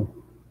uncle.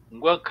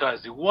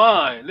 Ngwakazi.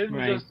 Why? Let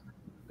me just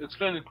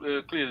explain it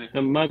clearly.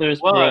 The mother's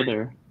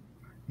brother.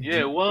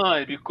 Yeah,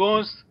 why?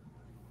 Because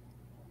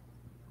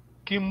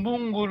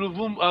Kimbungu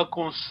Luvum are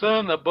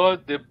concerned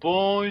about the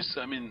boys.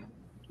 I mean,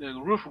 the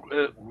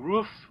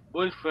Ruth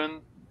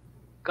boyfriend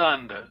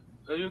Kanda.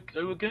 Are you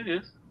okay?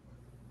 Yes.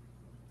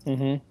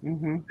 They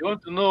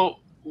want to know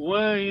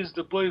where is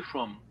the boy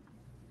from?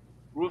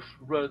 Ruth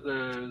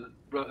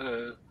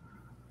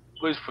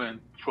boyfriend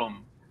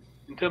from,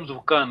 in terms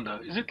of Kanda.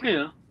 Is it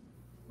clear?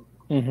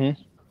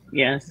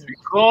 Yes.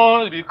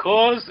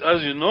 Because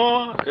as you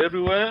know,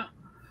 everywhere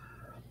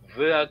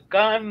there are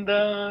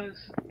Kandas.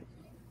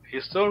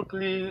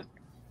 Historically,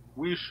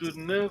 we should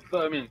never.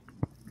 I mean,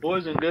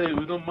 boys and girls,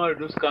 we don't marry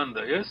those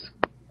Kanda. Yes.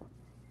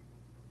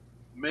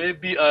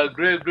 Maybe our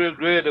great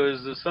there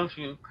is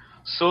something.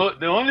 So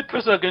the only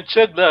person I can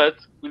check that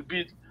will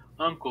be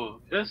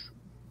uncle. Yes.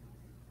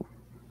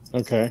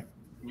 Okay.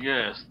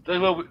 Yes,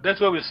 that's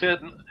why we said.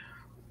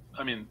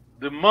 I mean,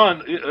 the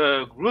man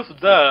Ruth's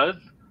dad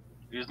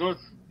is not.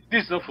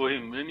 This is not for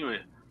him anyway,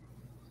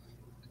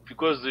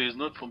 because he is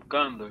not from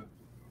Kanda.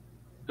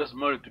 Just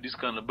married to this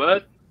Kanda,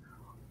 but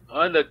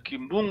under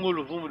Kimbungu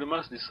Luvumu, they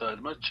must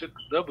decide, must check,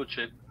 double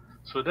check.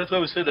 So that's why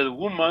we said that the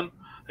woman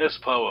has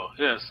power.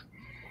 Yes.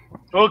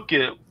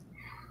 Okay.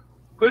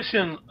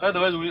 Question.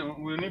 Otherwise,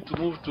 we need to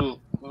move to.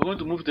 We're going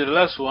to move to the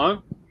last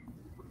one.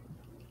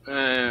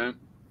 I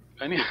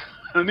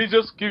need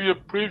just give you a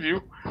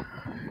preview.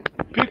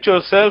 Picture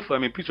yourself.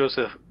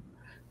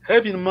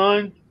 Have in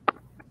mind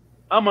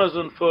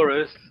Amazon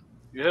forest.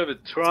 You have a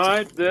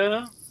tribe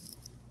there.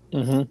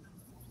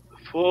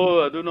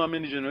 For I don't know how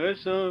many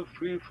generations,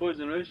 3, 4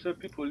 generations,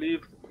 people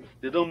live.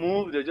 They don't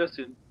move. They're just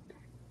in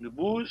the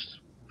bush,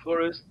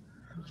 forest,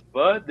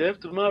 but they have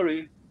to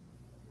marry.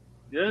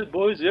 Yes,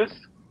 boys. Yes.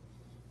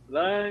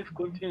 Life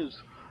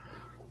continues.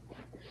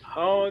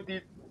 How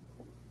did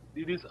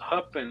this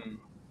happen?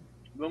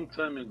 Long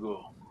time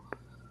ago.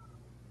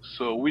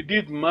 So we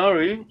did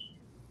marry.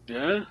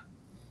 Yeah.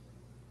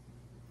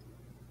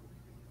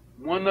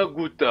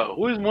 Mwanaguta.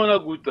 Who is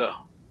Mwanaguta?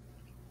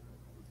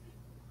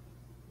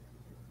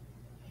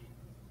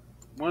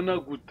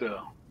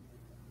 Mwanaguta.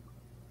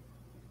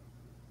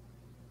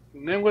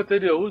 Name what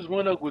area? Who's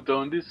Mwanaguta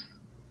on this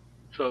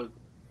chart?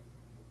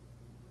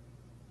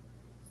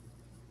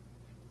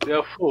 There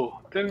are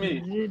 4. Tell me.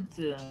 Is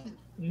it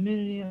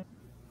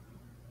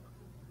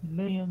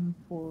Miriam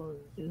for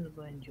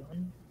Isabel and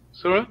John?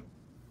 Sorry?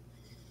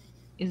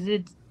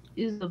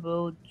 Is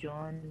about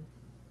John?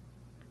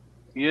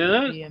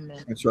 Yes.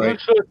 That's right.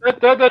 So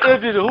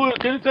David, who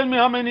can you tell me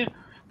how many?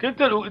 Can you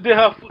tell they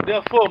have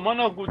 4.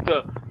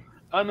 Mwanaguta,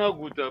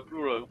 Anaguta,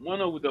 plural.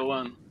 Mwanaguta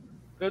 1.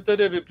 Tell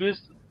David,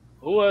 please.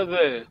 Who are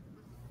they?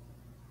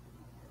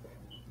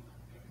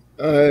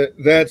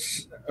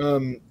 That's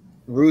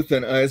Ruth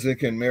and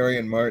Isaac and Mary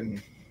and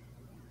Martin.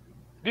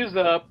 These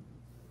are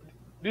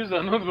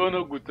not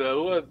Mwanaguta.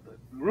 Who are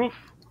Ruth,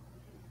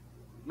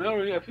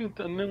 Mary? I think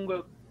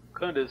Tanenga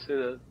kind of say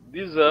that.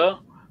 These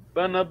are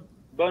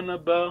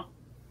Barnaba.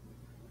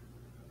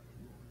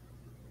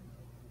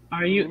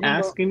 Are you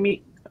asking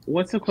me?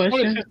 What's the Sorry,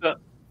 question? sister.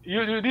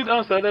 You did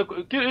answer that.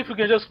 If you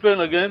can just explain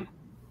again,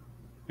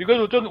 because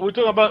we're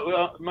talking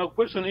about. My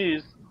question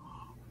is,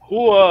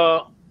 who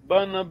are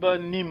Barnaba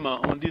Nima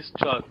on this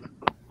chart?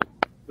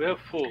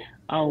 Wherefore?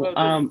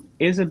 Oh,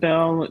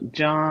 Isabel,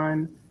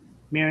 John,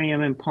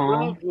 Miriam, and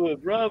Paul. Bravo,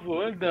 bravo,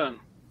 well done.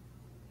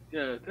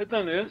 Yeah,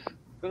 Tata, yes,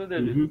 Tata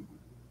David. Mm-hmm.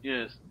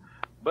 Yes.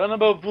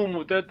 Barnaba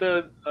Vumu,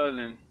 Tata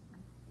Allen.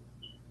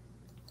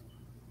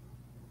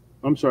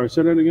 I'm sorry,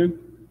 say that again.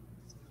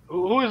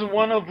 Who is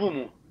Mwana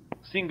Vumu?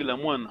 Singular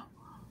Mwana.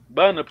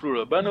 Bana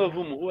plural. Barnaba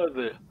Vumu, who are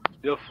there?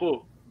 There are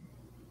 4.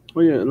 Oh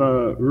yeah,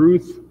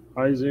 Ruth,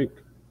 Isaac,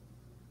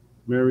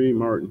 Mary,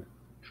 Martin.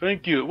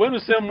 Thank you. When we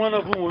say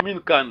Mwana Vumu, we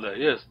mean Kanda.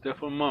 Yes, they're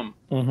from mom.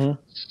 Mm-hmm.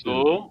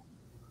 So,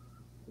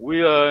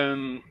 we are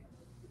in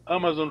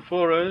Amazon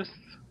forest.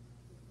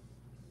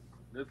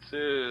 Let's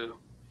say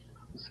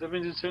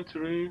 17th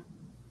century.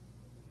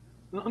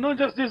 No, not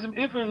just this,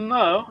 even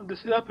now, this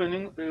is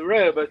happening,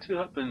 rare, but still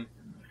happening.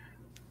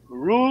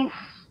 Ruth,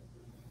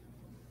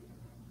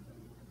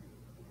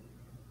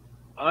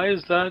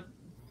 Isaac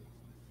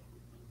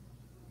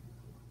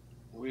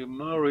will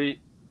marry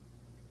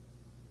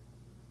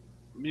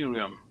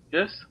Miriam.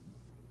 Yes?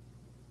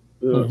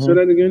 Say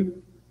that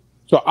again.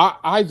 So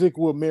Isaac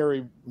will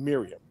marry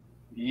Miriam.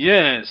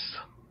 Yes.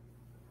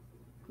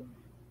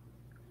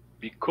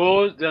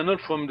 Because they are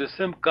not from the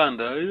same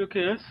Kanda. Are you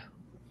okay? Yes?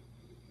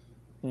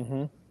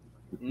 Mm-hmm.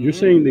 You're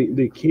saying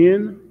they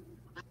can?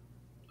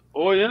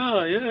 Oh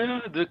yeah.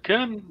 They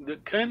can.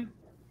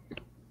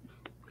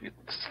 It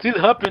still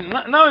happen.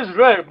 Now it's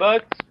rare,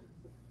 but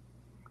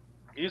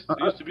it used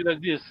to be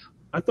like this.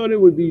 I thought it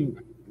would be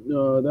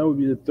that would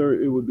be the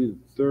third. It would be the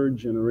third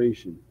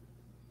generation.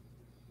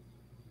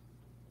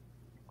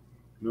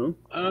 No.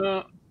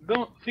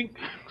 Don't think.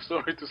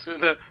 Sorry to say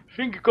that.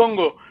 Think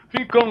Congo.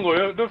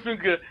 Yeah? Don't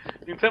think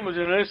in terms of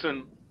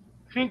generation.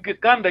 Think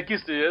Kanda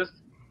Kiste. Yes.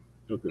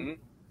 Okay.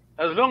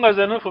 As long as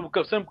they're not from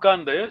same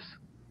Kanda. Yes.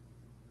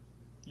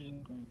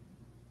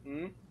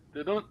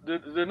 They don't.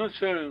 They're not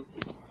sharing.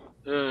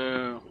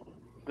 They're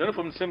not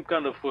from the same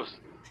kind of force.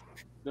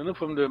 They're not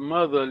from the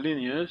mother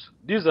lineage.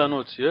 These are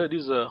not. Yeah.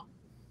 These are.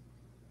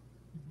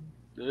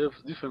 They have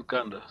different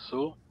Kanda.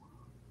 So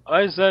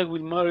Isaac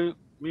will marry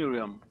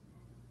Miriam.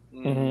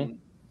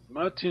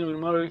 Martin will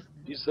marry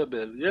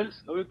Isabel.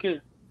 Yes?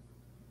 Okay.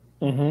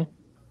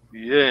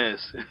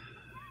 Yes.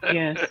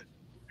 Yes.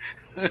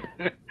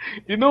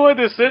 You know what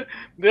they say?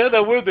 The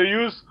other word they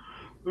use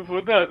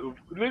for that.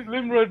 Let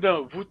me write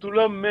down.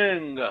 Vutula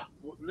menga.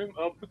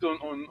 I'll put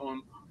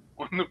on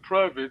the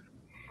private.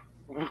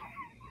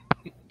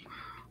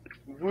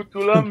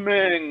 Vutula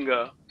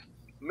menga.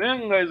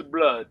 Menga is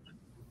blood.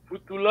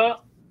 Vutula,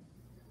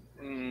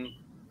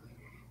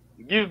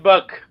 give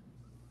back.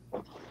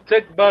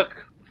 Take back.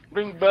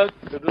 Bring back.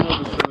 I don't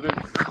know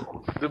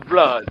the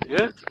blood.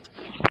 Yes?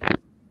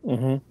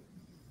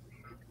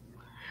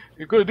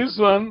 Because this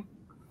one,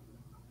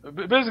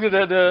 basically,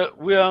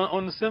 we are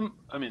on the same.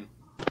 I mean,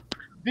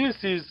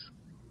 this is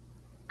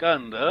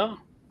Kanda,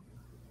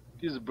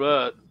 this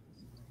brother,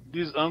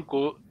 this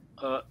uncle.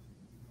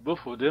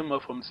 Both of them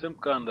are from the same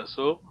Kanda.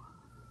 So,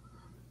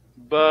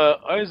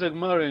 but Isaac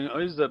marrying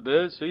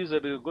Isabel, so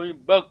Isabel going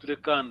back to the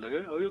Kanda.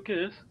 Okay? Are you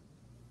okay? Yes?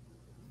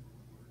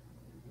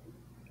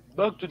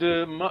 Back to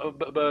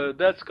the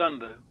that's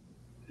Kanda.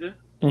 Yeah.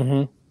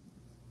 Is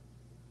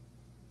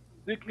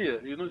it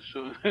clear? You're not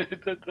sure.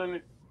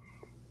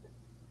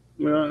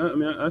 Well, I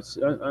mean,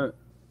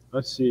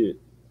 I see it.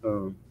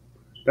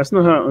 That's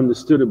not how I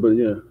understood it, but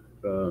yeah,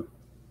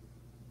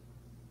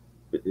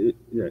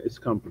 it's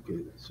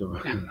complicated. So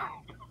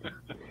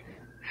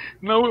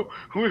no,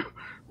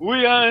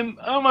 we are in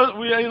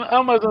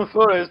Amazon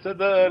forest. We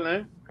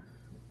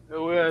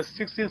are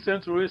 16th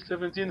century,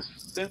 17th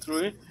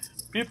century.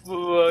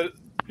 People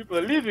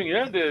are living.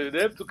 Yeah, they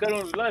have to carry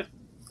on with life.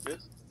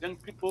 Yes, young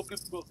people.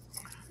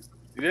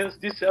 Yes,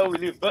 this is how we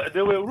live. But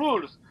there were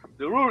rules.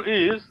 The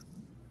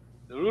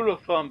rule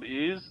of thumb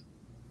is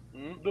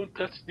don't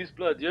touch this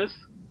blood. Yes.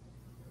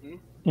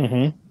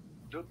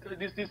 Don't touch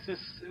this.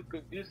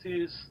 This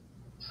is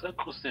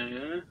sacrosanct.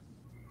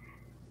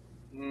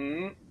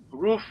 Yeah.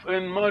 Ruth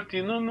and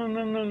Martin.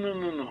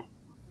 No.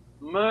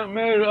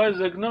 Mary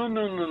Isaac. No.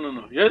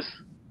 Yes.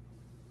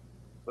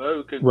 Well,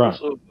 we can cross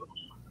over.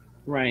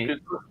 Right.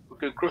 We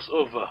can cross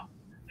over.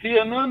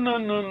 Here,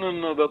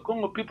 no. But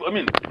Congo people. I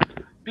mean,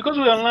 because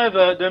we are live,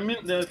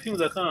 there are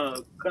things I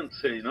can't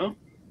say. You know.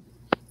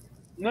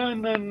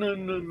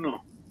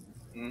 No.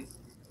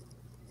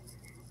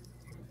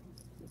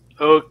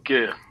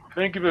 Okay.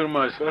 Thank you very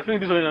much. I think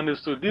this one is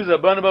understood. These are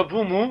Barnaba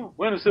Vumu.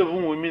 When we say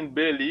Vumu, we mean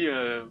belly.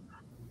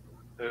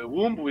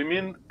 Womb, we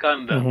mean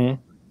Kanda.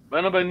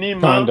 Barnaba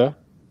Nima. Kanda.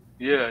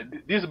 Yeah.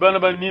 This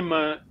Barnaba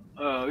Nima,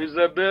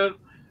 Isabel.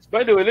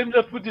 By the way, let me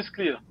just put this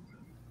clear.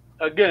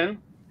 Again,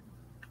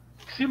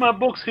 see my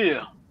box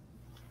here.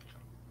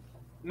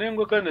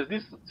 Nengo Kanda.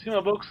 See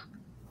my box?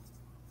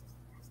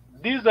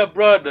 These are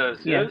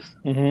brothers, yes?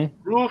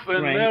 Ruth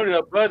and Mary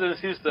are brothers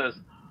and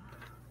sisters.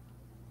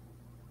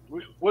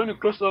 When we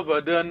cross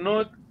over, they are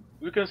not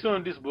we can see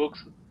on this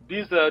box,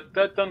 these are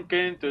Tatan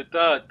came to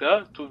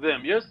Tata to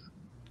them, yes?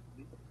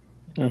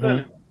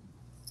 Mhm.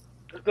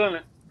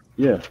 Tatan,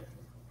 Yeah.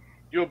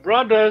 your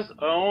brothers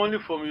are only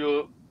from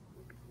your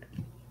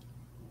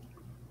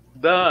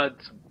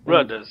dad's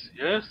brothers,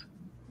 yes?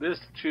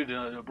 These children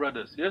are your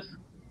brothers, yes?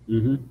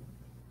 Mm-hmm.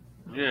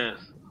 Yes.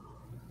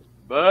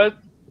 But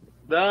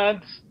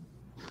dad's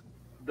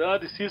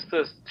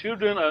sister's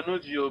children are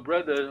not your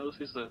brother or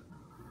sister.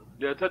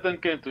 They are Tatan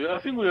came to you. I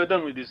think we are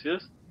done with this,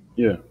 yes?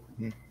 Yeah.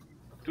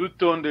 To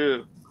turn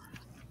the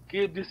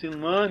keep this in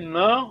mind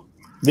now.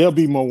 There'll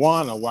be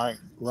Moana, right,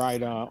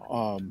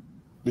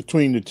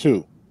 between the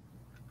two.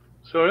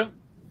 Sorry?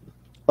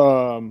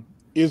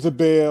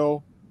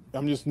 Isabel,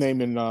 I'm just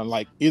naming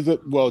like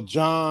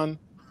John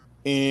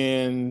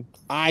and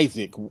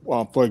Isaac,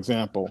 for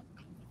example.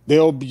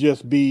 They'll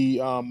just be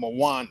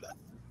Moana.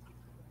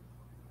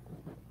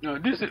 No,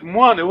 this is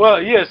Moana.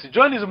 Well, yes,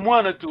 John is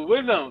Moana too.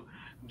 Wait now.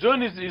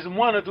 John is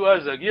Moana to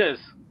Isaac, yes.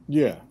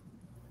 Yeah.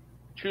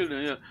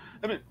 Children, yeah.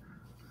 I mean,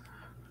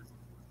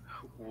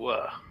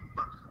 wow.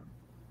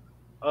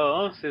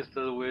 Our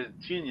ancestors were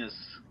genius.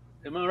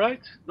 Am I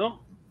right? No?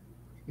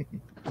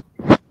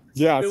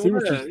 Yeah, I They see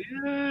what were. you.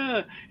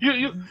 Yeah.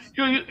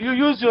 You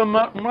use your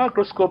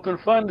microscope and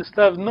find the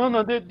stuff.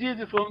 No, they did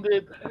it from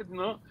their head,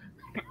 no?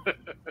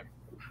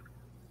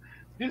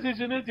 This is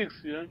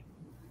genetics, yeah.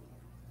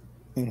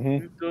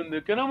 Mm-hmm.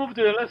 Can I move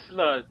to the last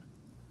slide?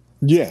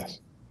 Yes.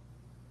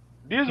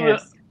 These were.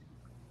 Yes.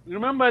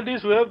 Remember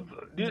this? We're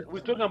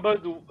talking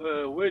about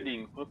the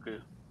wedding. Okay,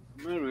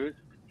 marriage.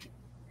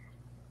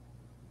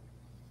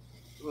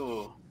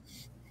 Oh,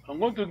 I'm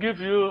going to give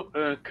you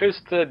a case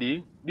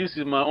study. This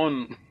is my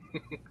own,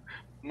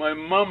 my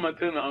mom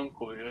maternal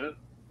uncle. Yeah,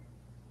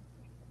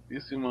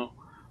 this is my.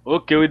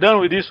 Okay, we're done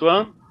with this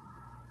one.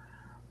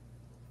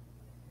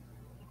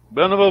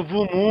 Banaba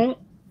vumu,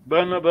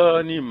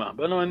 banaba nima,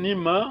 banaba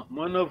nima,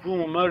 mana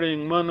vumu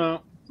marrying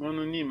mana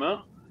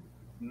nima.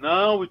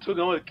 Now we're talking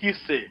about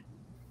kise.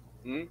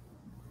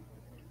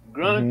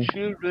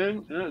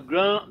 Grandchildren,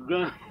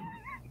 grand.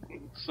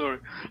 Sorry,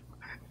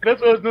 that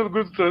was not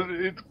good.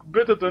 It's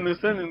better to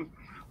understand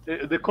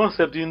the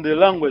concept in the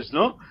language,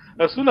 no?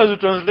 As soon as you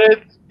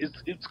translate,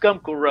 it's become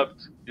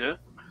corrupt. Yeah.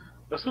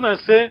 As soon as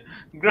I say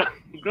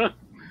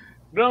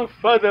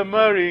grandfather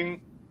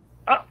marrying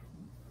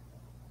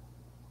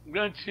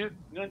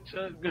grandchildren,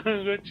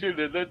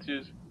 that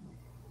is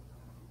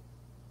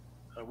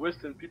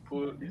Western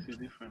people. This is a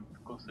different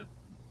concept.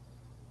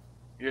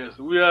 Yes,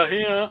 we are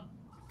here.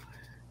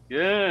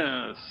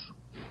 Yes.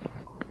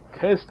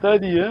 Case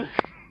study. Yeah.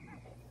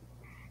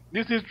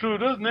 This is true.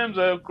 Those names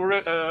are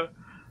correct. Are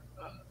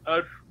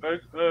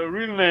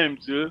real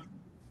names. Yeah.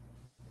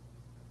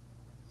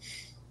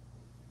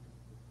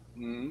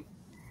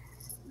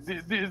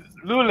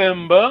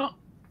 Lulemba,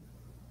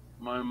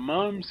 my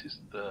mom's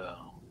sister.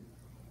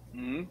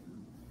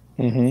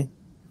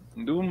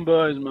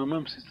 Ndumba is my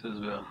mom's sister as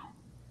well.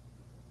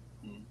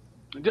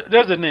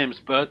 There's the names,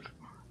 but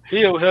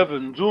here we have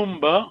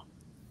Nzumba.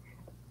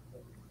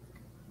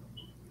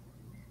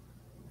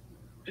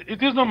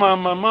 It is not my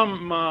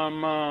mom,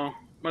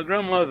 my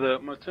grandmother,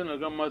 maternal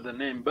grandmother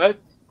name, but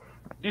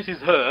this is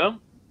her,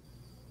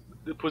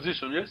 the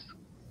position, yes?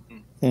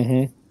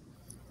 You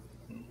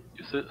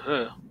said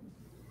her.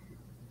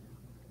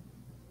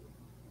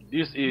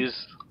 This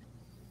is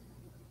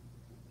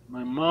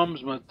my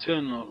mom's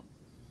maternal.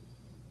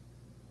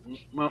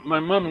 My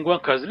mom in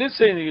Guancazi. Let's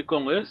say in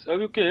Kongo, yes? Are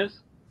you okay,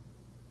 yes?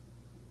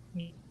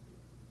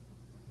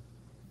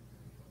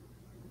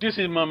 This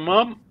is my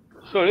mom.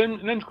 Sorry,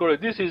 let me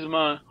correct. This is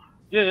my,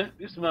 this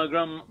is my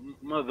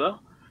grandmother.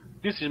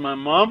 This is my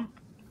mom.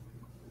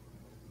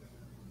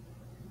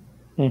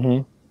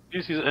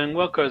 This is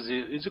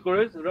Ngwakazi. Is it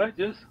correct? Right?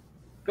 Yes?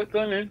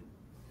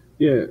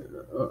 Yeah.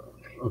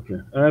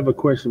 Okay. I have a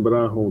question, but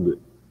I'll hold it.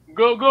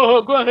 Go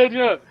ahead,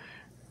 yeah.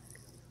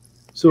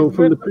 So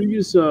from the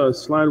previous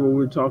slide where we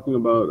were talking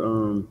about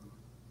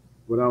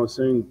what I was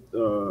saying,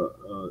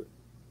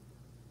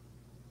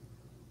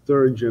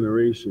 third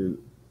generation,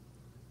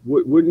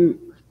 wouldn't,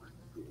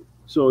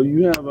 so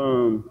you have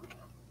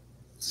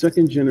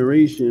second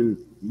generation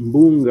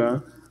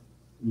Mbunga,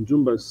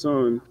 Njumba's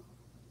son,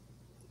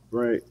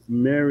 right,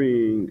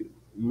 marrying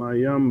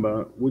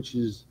Mayamba, which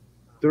is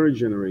third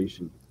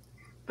generation.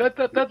 That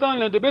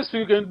only the best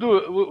we can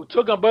do. We're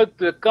talking about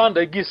the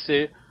Kanda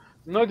Gise,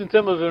 not in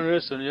terms of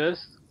generation,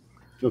 yes?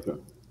 Okay.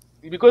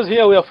 Because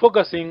here we are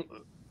focus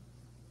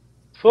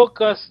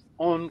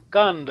on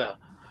Kanda.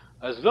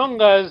 As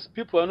long as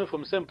people are not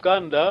from same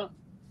Kanda,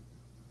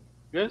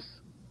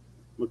 yes?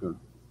 Okay.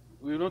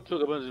 We don't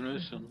talk about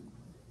generation.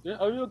 Yeah,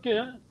 are you okay?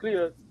 Huh?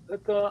 Clear?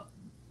 That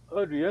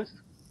Audrey, yes?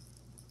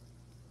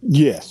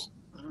 Yes.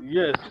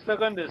 Yes. Mr.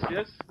 Candace,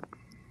 yes?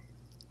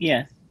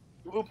 Yes.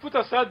 We'll put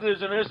aside the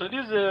generation.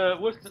 This is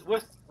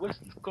West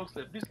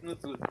concept. This is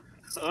not the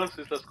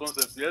ancestors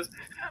concept, yes?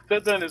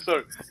 Certainly,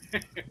 sorry.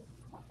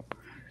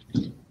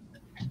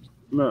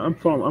 No, I'm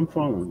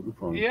following.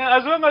 Yeah,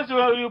 as long as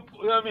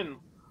I mean,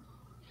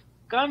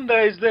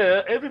 Kanda is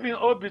there, everything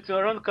orbits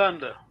around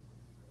Kanda.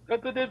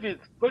 Dr. David,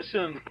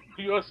 question.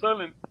 You are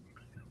silent.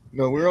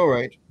 No, we're all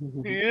right.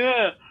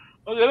 Yeah.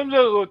 Okay, let me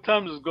just go.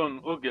 Time is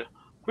gone. Okay.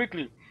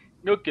 Quickly.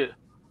 Okay.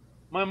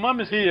 My mom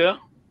is here.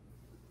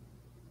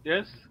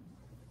 Yes.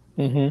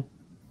 Mm-hmm.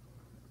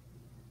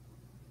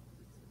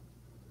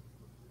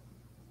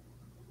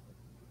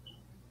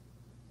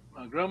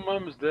 My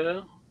grandmom is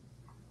there.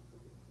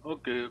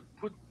 Okay.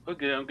 Put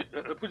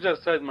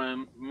aside my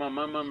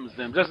mom's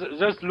name.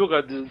 Just look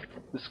at the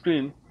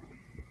screen.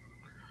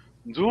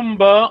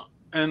 Zumba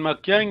and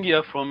Makiangi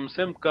are from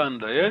same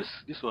kanda. Yes.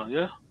 This one.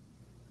 Yeah.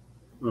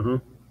 Uh-huh.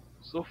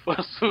 So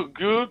far so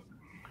good.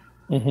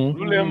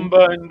 Mm-hmm.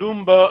 Lulemba and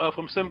Dumba are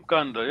from same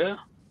kanda. Yeah.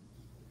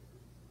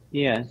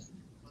 Yes.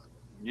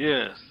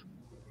 Yes.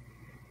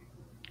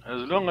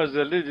 As long as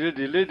the lady,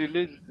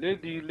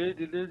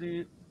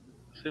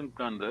 same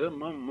kanda. Yeah?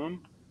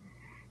 Mom.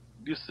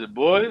 This is a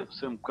boy,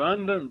 same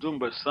kanda.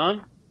 Dumba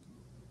son,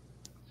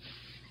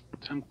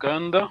 same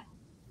kanda.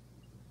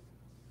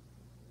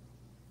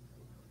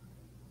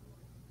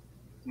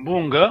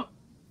 Mbunga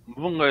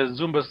is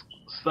Zumba's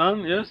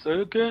son. Yes.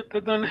 Okay.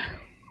 Totally.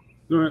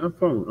 All right, I'm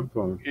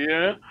following.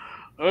 Yeah.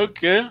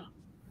 Okay.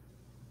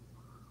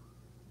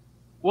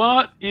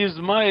 What is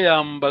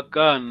Mayamba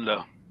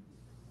kanda?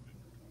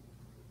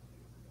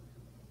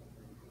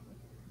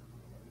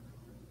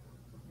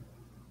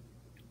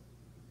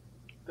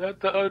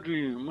 Tata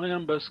Audrey,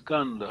 Mayamba's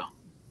kanda.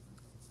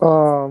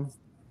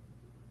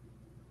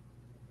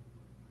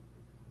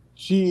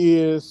 She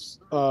is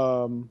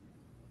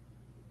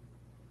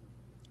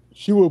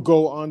she will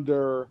go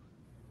under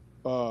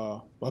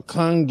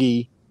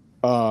Makangi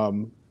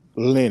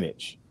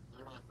lineage.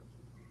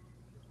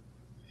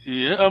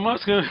 Yeah, I'm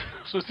asking a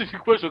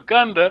specific question.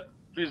 Kanda,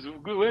 please,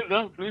 go well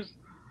down, please.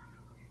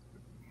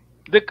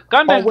 The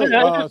Kanda Oh is wait,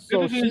 there.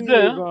 so Everything is she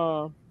there.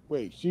 is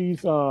wait,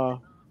 she's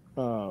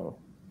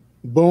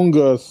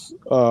Bunga's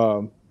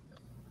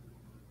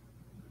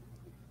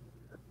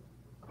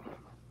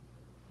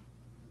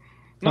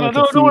No, kind of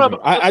no, don't worry confusing.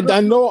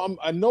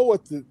 about. I know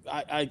what the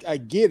I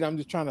get it. I'm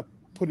just trying to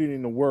put it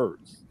into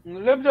words.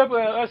 Let me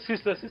just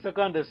ask Sister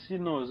Kanda. She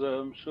knows,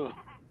 I'm sure.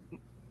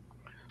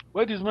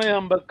 What is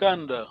Mayamba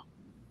Kanda?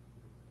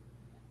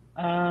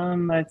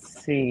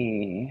 Let's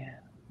see.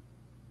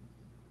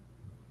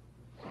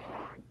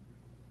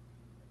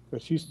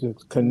 Because she's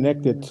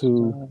connected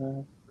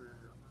to.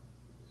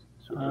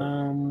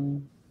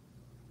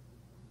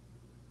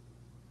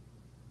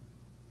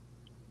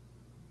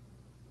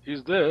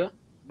 Is there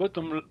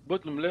bottom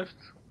left?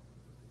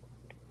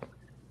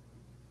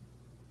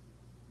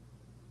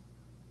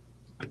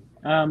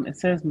 It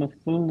says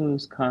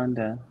Mafulu's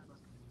Kanda.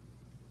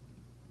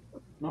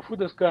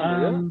 Mafuda's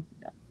Kanda,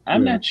 yeah?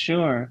 I'm not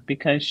sure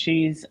because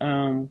she's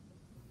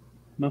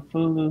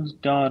Mafulu's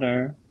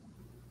daughter.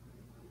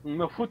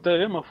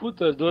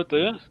 Mafuta's daughter,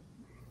 yes?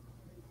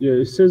 Yeah,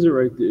 it says it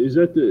right there. Is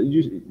that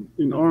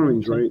in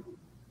orange, right?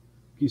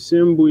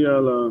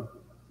 Kisembuyala.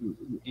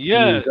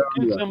 Yeah,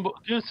 Kinsembo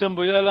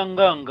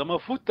Yalanganga.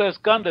 Mafuta's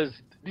Kanda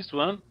is this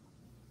one.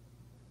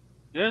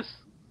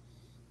 Yes?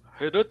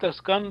 Her daughter's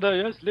Kanda,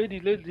 yes? Lady,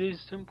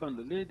 same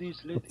Kanda. Lady.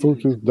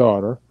 Futu's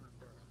daughter.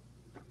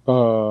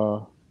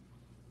 Because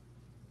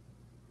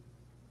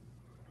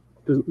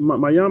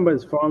Mayamba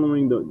is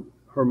following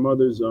her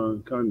mother's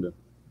kanda.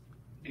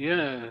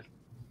 Yeah.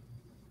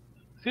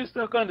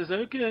 Sister Kanda said,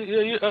 okay,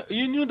 yeah,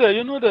 you knew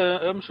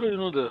that, I'm sure you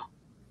know that.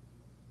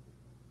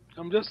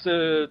 I'm just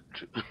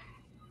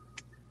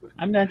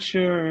I'm not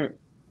sure.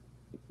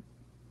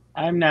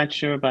 I'm not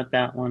sure about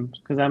that one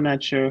because I'm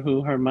not sure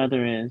who her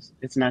mother is.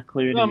 It's not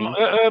clear to me.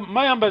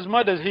 Mayamba's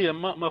mother is here,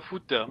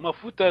 Mafuta.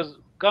 Mafuta's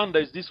Kanda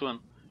is this one.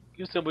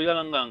 Kinsembo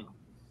Yalangang.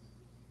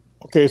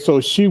 Okay, so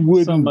she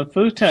wouldn't. So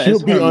Mafuta she'll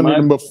be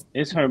under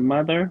is her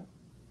mother.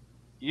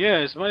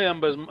 Yes,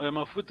 Mayamba's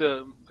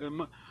Mafuta.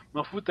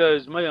 Mafuta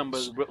is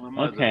Mayamba's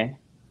mother. Okay.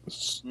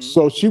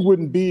 So she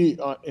wouldn't be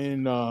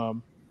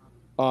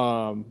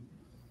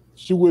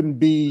she wouldn't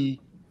be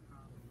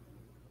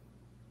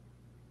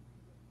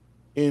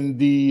in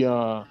the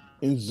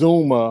in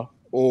Zuma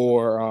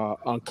or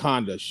on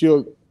Kanda.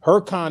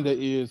 Her Kanda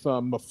is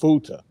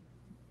Mafuta.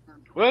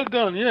 Well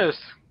done,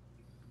 yes.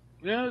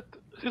 Yeah,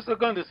 Sister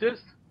Candace,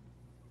 yes.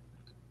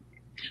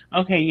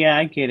 Okay, yeah,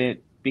 I get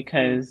it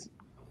because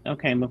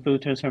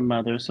Mafuta is her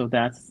mother, so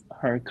that's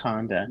her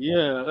Kanda.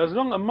 Yeah, as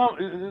long as mom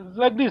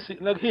like this,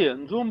 like here,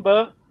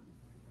 Zumba,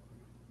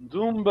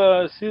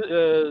 daughter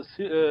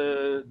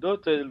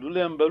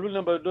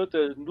Lulemba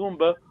daughter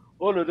Zumba,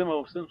 all of them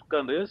are same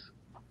Kanda, yes.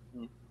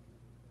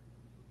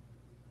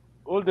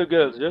 All the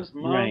girls, yes,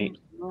 mom. Right.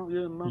 No,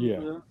 yeah, mom.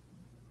 Yeah.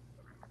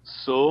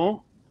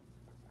 So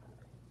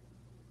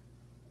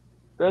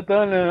that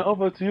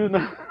over to you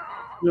now.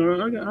 No,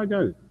 I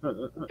got it.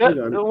 I got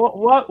it.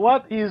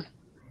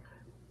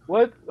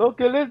 What?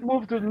 Okay, let's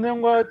move to the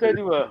name.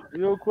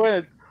 You're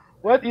quiet.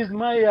 What is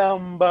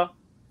Mayamba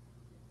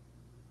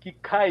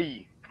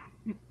Kikai?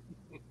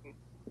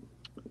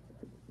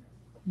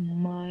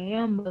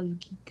 Mayamba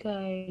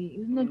Kikai.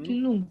 Isn't that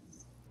Kilung?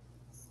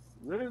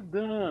 Well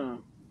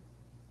done.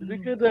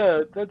 Look at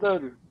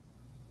that.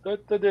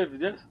 Dr.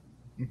 David, yes?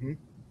 Mm-hmm.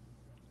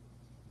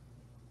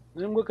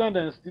 Nemgo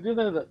Kandans, did you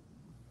know that?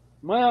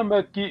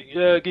 Mayamba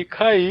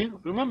Gikai,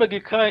 remember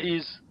Gikai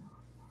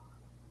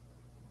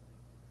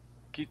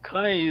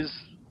is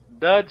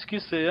dad's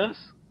kisse,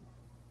 yes?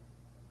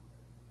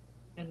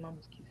 And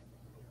mom's kiss.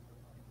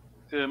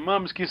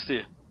 Mom's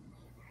kisse.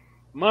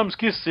 Mom's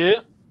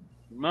kisse,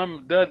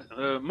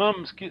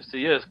 mom's kisse,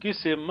 yes.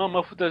 Kisse,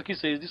 mama futa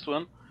kisse is this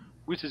one,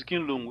 which is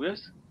Kinlung, yes?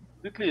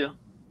 Is it clear?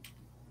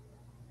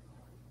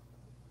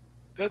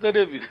 Dr.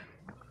 David.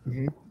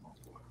 Mm-hmm.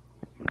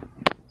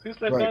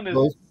 Sister Right. Candace.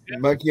 Both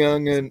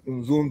Makiang and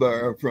Mzumba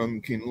are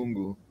from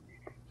Kinlungu.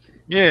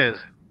 Yes.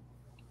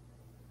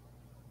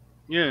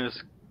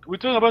 Yes. We're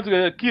talking about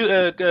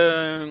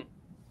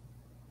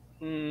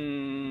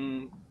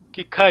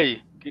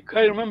Kikai.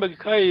 Kikai, remember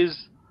Kikai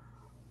is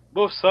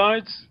both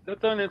sides.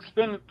 That one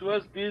explain it to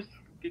us, please.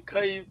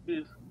 Kikai,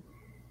 please.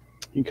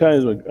 Kikai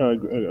is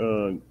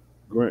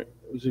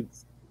is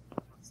it?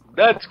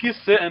 Dad's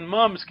kisse and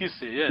mom's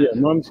kisse, yes.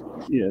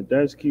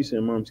 Dad's kisse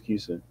and mom's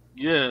kisse.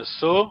 Yes,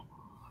 so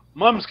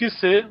mom's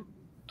kisse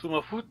to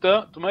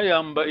Mafuta, to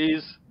Mayamba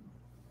is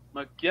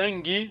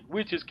Makiangi,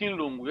 which is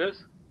Kinlungu,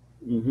 yes?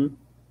 Mm-hmm.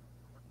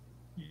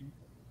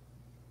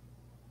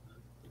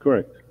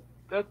 Correct.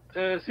 That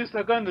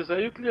Sister Candace, are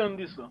you clear on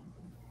this one?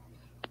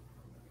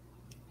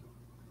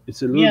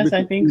 It's a little Yes, bit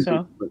I think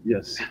so. But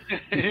yes.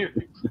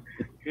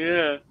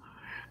 Yeah.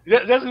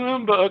 Just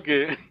remember,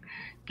 okay.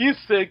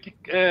 Kisse,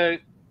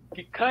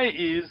 Kikai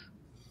is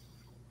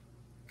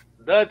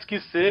dad's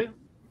kisse.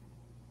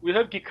 We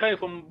have Kikai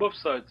from both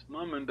sides,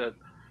 mom and dad.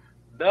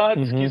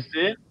 Dad's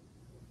kisse,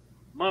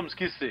 mom's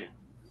kisse.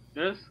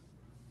 Yes?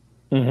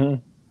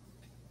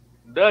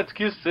 Dad's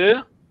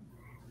kisse,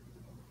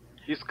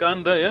 his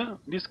kanda, yeah?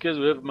 In this case,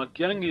 we have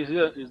Makiangi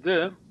is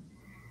there.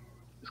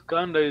 His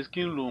kanda is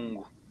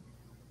Kinlungu.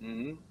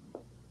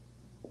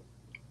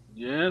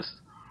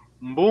 Yes.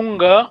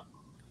 Mbunga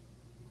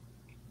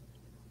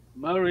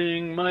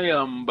marrying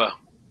Mayamba.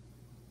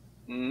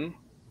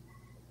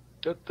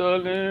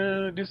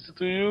 This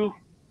to you.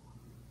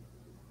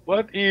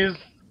 What is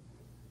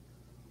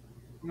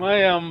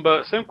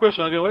Mayamba? Same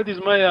question again. What is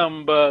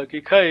Mayamba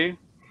Kikai?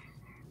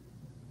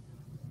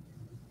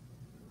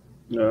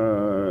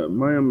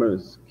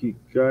 Mayamba's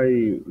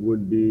Kikai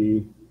would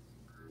be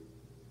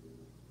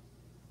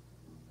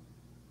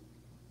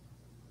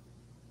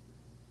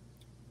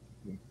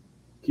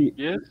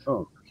Yes.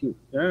 Oh,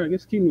 I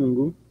guess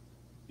Kinlungu.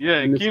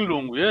 Yeah,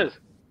 Kinlungu, yes.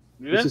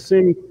 It's the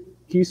same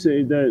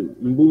kisse that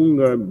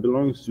Mbunga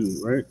belongs to,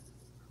 right?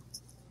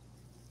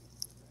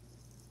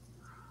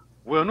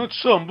 We're not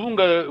sure.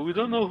 Mbunga, we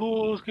don't know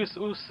who is the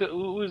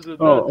dad.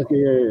 Oh, okay,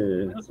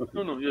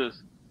 yeah. No,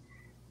 yes.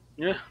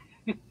 Yeah.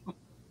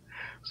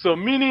 So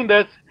meaning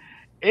that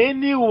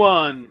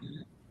anyone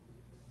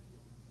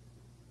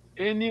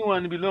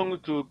belonging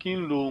to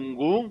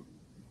Kinlungu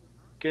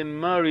can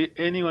marry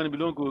anyone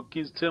belonging to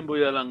Kinsembo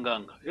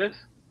Yalanganga.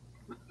 Yes?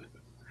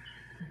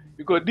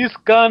 Because this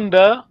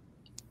kanda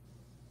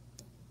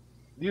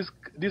Kinsembo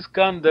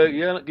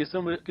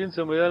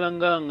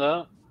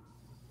Yalanganga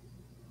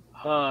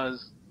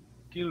has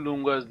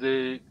Kinlungu as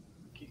the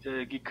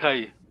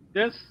Gikai.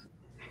 Yes?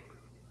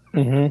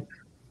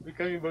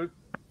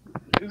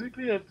 Is it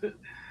clear?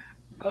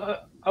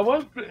 I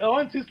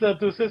want Sister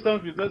to say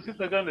something.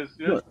 Sister Candace,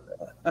 yes? No,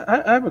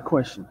 I have a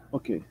question.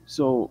 Okay,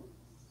 so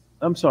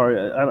I'm sorry,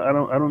 I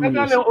don't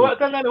know.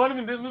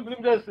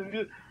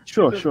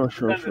 Sure.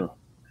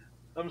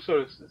 I'm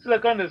sorry. Sister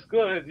Candace,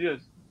 go ahead,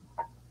 yes.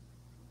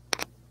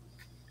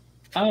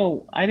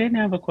 Oh, I didn't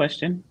have a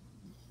question.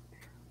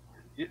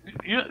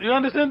 You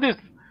understand this?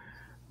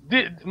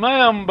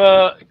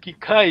 Mayamba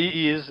Kikai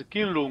is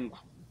Kinlungu,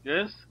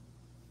 yes?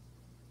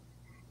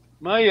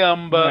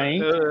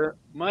 Mayamba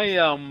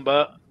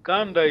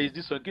Kanda is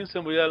this one,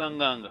 Kinsembo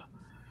Yalanganga.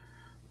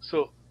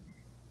 So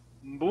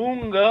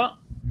Mbunga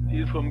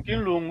is from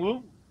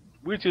Kinlungu,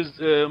 which is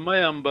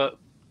Mayamba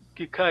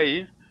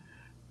Kikai,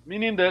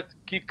 meaning that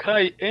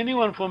Kikai,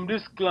 anyone from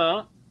this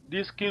clan,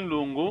 this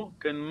Kinlungu,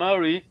 can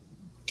marry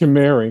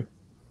Kinsembo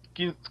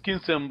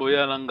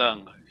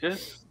Yalanganga.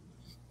 Yes?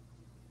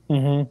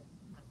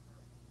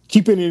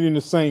 Keeping it in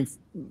the same,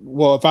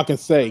 well, if I can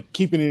say,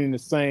 keeping it in the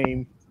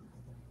same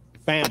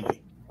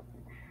family.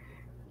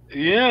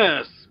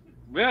 Yes.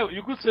 Well,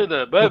 you could say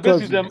that. But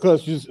because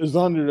it's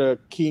under the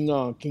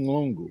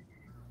Kinlungu.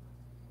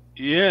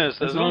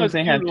 Yes. As long as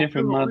they have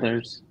different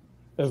mothers.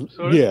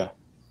 Yeah.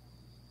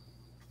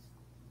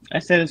 I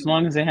said as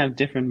long as they have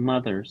different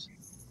mothers.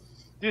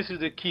 This is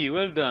the key.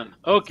 Well done.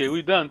 Okay,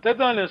 we're done.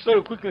 Tatane,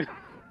 sorry, quickly.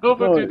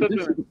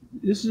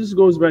 This just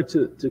goes back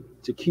to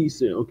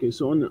Kise. Okay,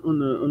 so on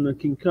the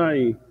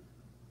Kinkai,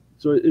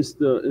 so it's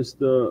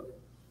the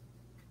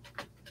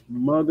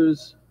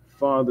mother's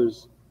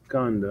father's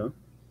kanda,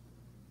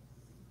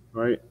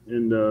 right?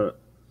 And the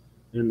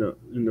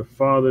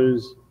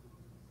father's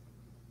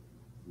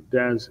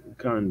dad's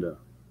kanda.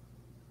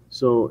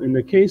 So in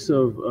the case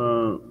of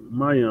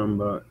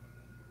Mayamba,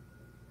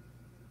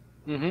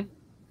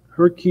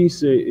 her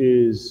kise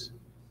is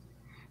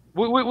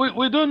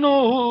We don't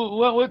know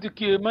what the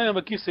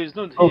Mayamba Kise is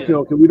not here.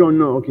 Okay, we don't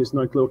know. Okay, it's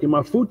not clear. Okay,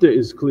 Mafuta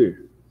is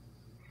clear.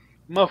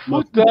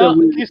 Mafuta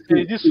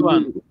Kise is this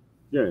one.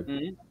 Yeah.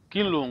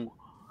 Kilung.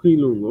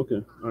 Kilung,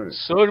 okay. All right.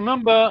 So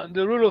remember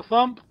the rule of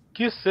thumb,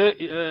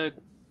 Kise,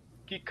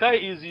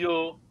 Kikai is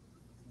your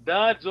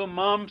dad's or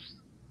mom's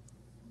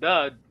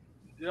dad.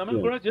 Am I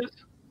correct? Yes?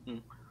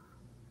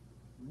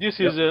 This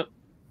is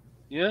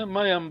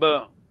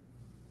Mayamba.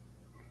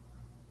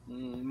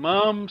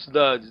 Mom's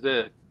dad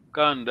there.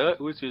 Kanda,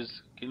 which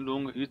is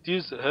Kilung, it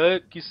is her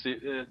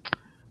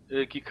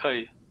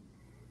Kikai.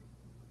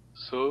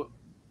 So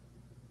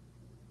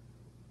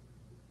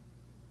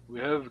we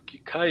have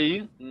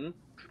Kikai,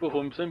 people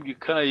from same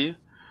Kikai.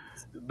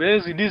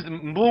 Basically, this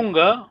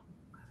Mbunga.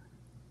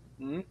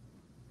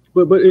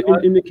 But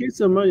in the case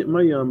of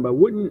Mayamba,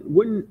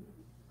 wouldn't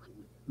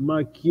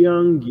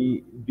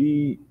Makiangi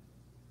be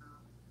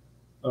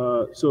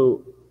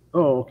so?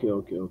 Oh,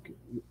 okay.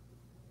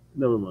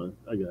 Never mind.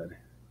 I got it.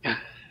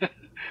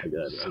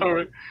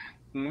 Sorry.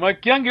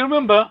 Makiangi,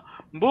 remember,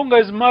 Mbunga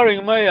is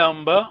marrying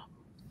Mayamba.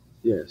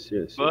 Yes.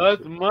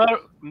 But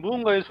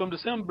Mbunga is from the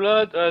same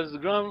blood as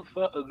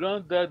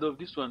granddad of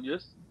this one,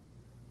 yes?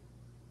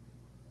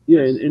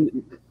 Yeah,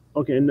 and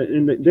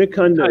their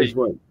Kanda is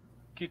what?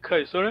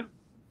 Kikai, sorry?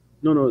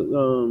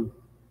 No.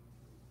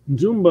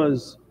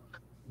 Njumba's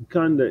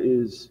Kanda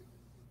is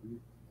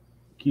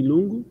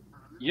Kilungu?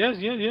 Yes.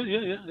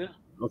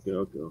 Okay, I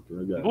got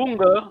it.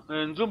 Mbunga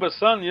and Njumba's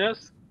son,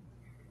 yes?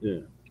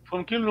 Yeah.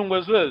 From Kilungu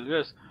as well,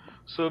 yes.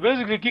 So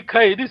basically,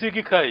 Kikai, this is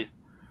Kikai.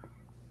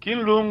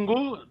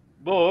 Kilungu,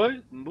 boy,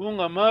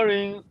 Mbunga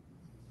marrying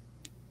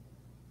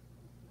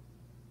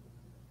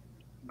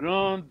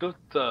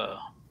granddaughter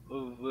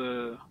of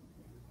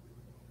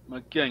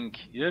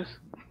Makiangi, yes?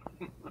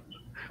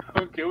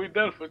 Okay, we're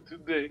done for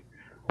today.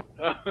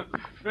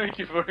 Thank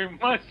you very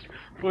much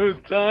for your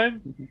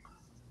time.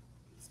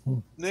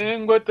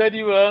 Nengo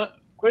Tadiwa,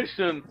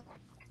 question.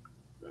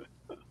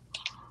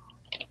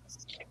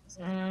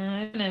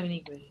 I don't have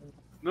any questions.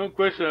 No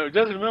question.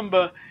 Just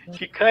remember,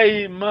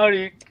 Kikai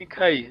marry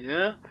Kikai,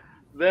 yeah?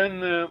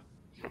 Then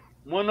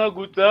Mona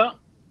Guta,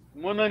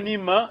 Mona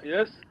Nima,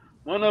 yes?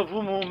 Mona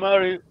Vumu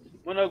marry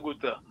Mona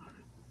Guta.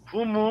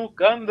 Vumu,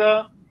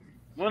 Kanda,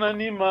 Mona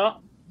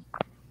Nima,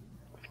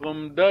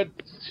 from that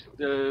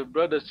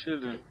brother's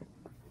children.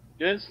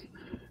 Yes?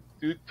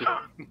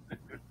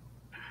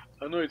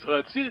 I know it's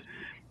hard. See,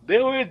 they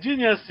were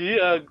geniuses,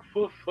 our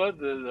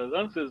forefathers, our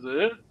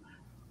ancestors.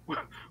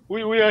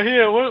 We are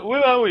here.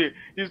 Where are we?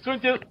 It's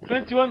 20th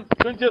century,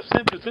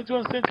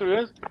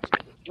 yes?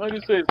 How do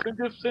you say?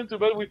 20th century,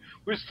 but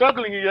we're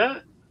struggling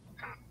here.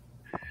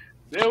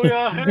 There we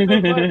are.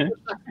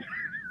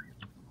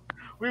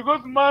 We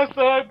got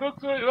master,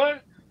 doctor,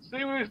 right?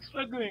 See, we're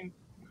struggling.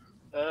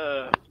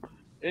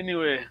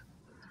 Anyway,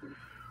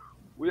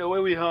 we are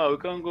where we are. We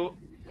can't go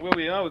where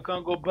we are. We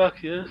can't go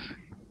back. Yes,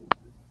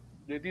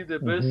 they did the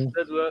best.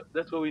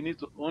 That's why we need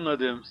to honor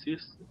them.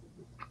 Sis.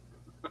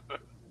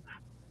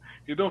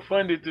 You don't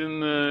find it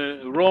in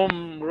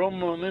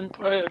Roman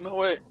Empire. No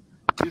way.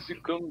 This is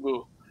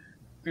Kongo.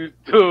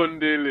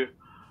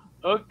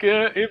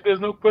 Okay. If there's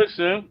no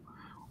question,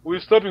 we're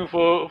stopping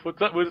for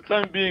the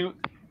time being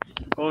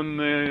on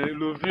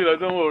Louisville.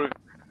 Don't worry.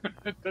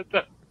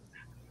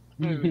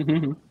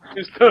 We're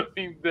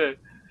stopping there.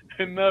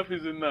 Enough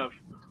is enough.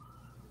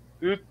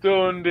 If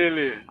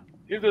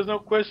there's no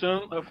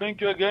question, I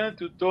thank you again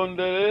to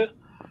Tondele,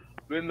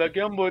 Brenda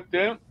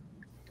Gambote.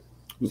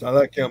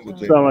 Sala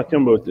Kembote.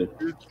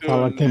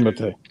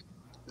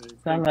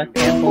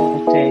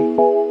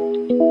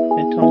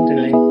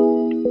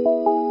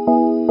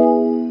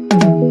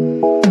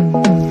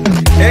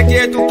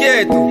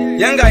 Kietu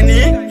yangani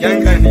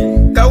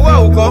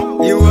kawa uko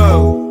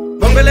iwao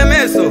bongele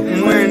meso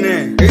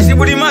mwene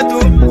isibuli matu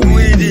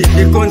uwidi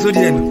ikonzo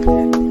dienu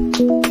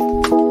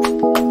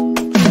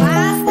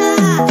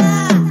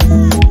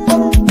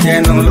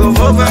Keno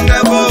luvo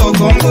vangabo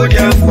Kongo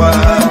diafwa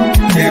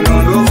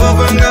Keno luvo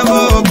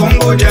vangabo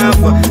Kongo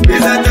diafwa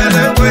Bila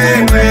tala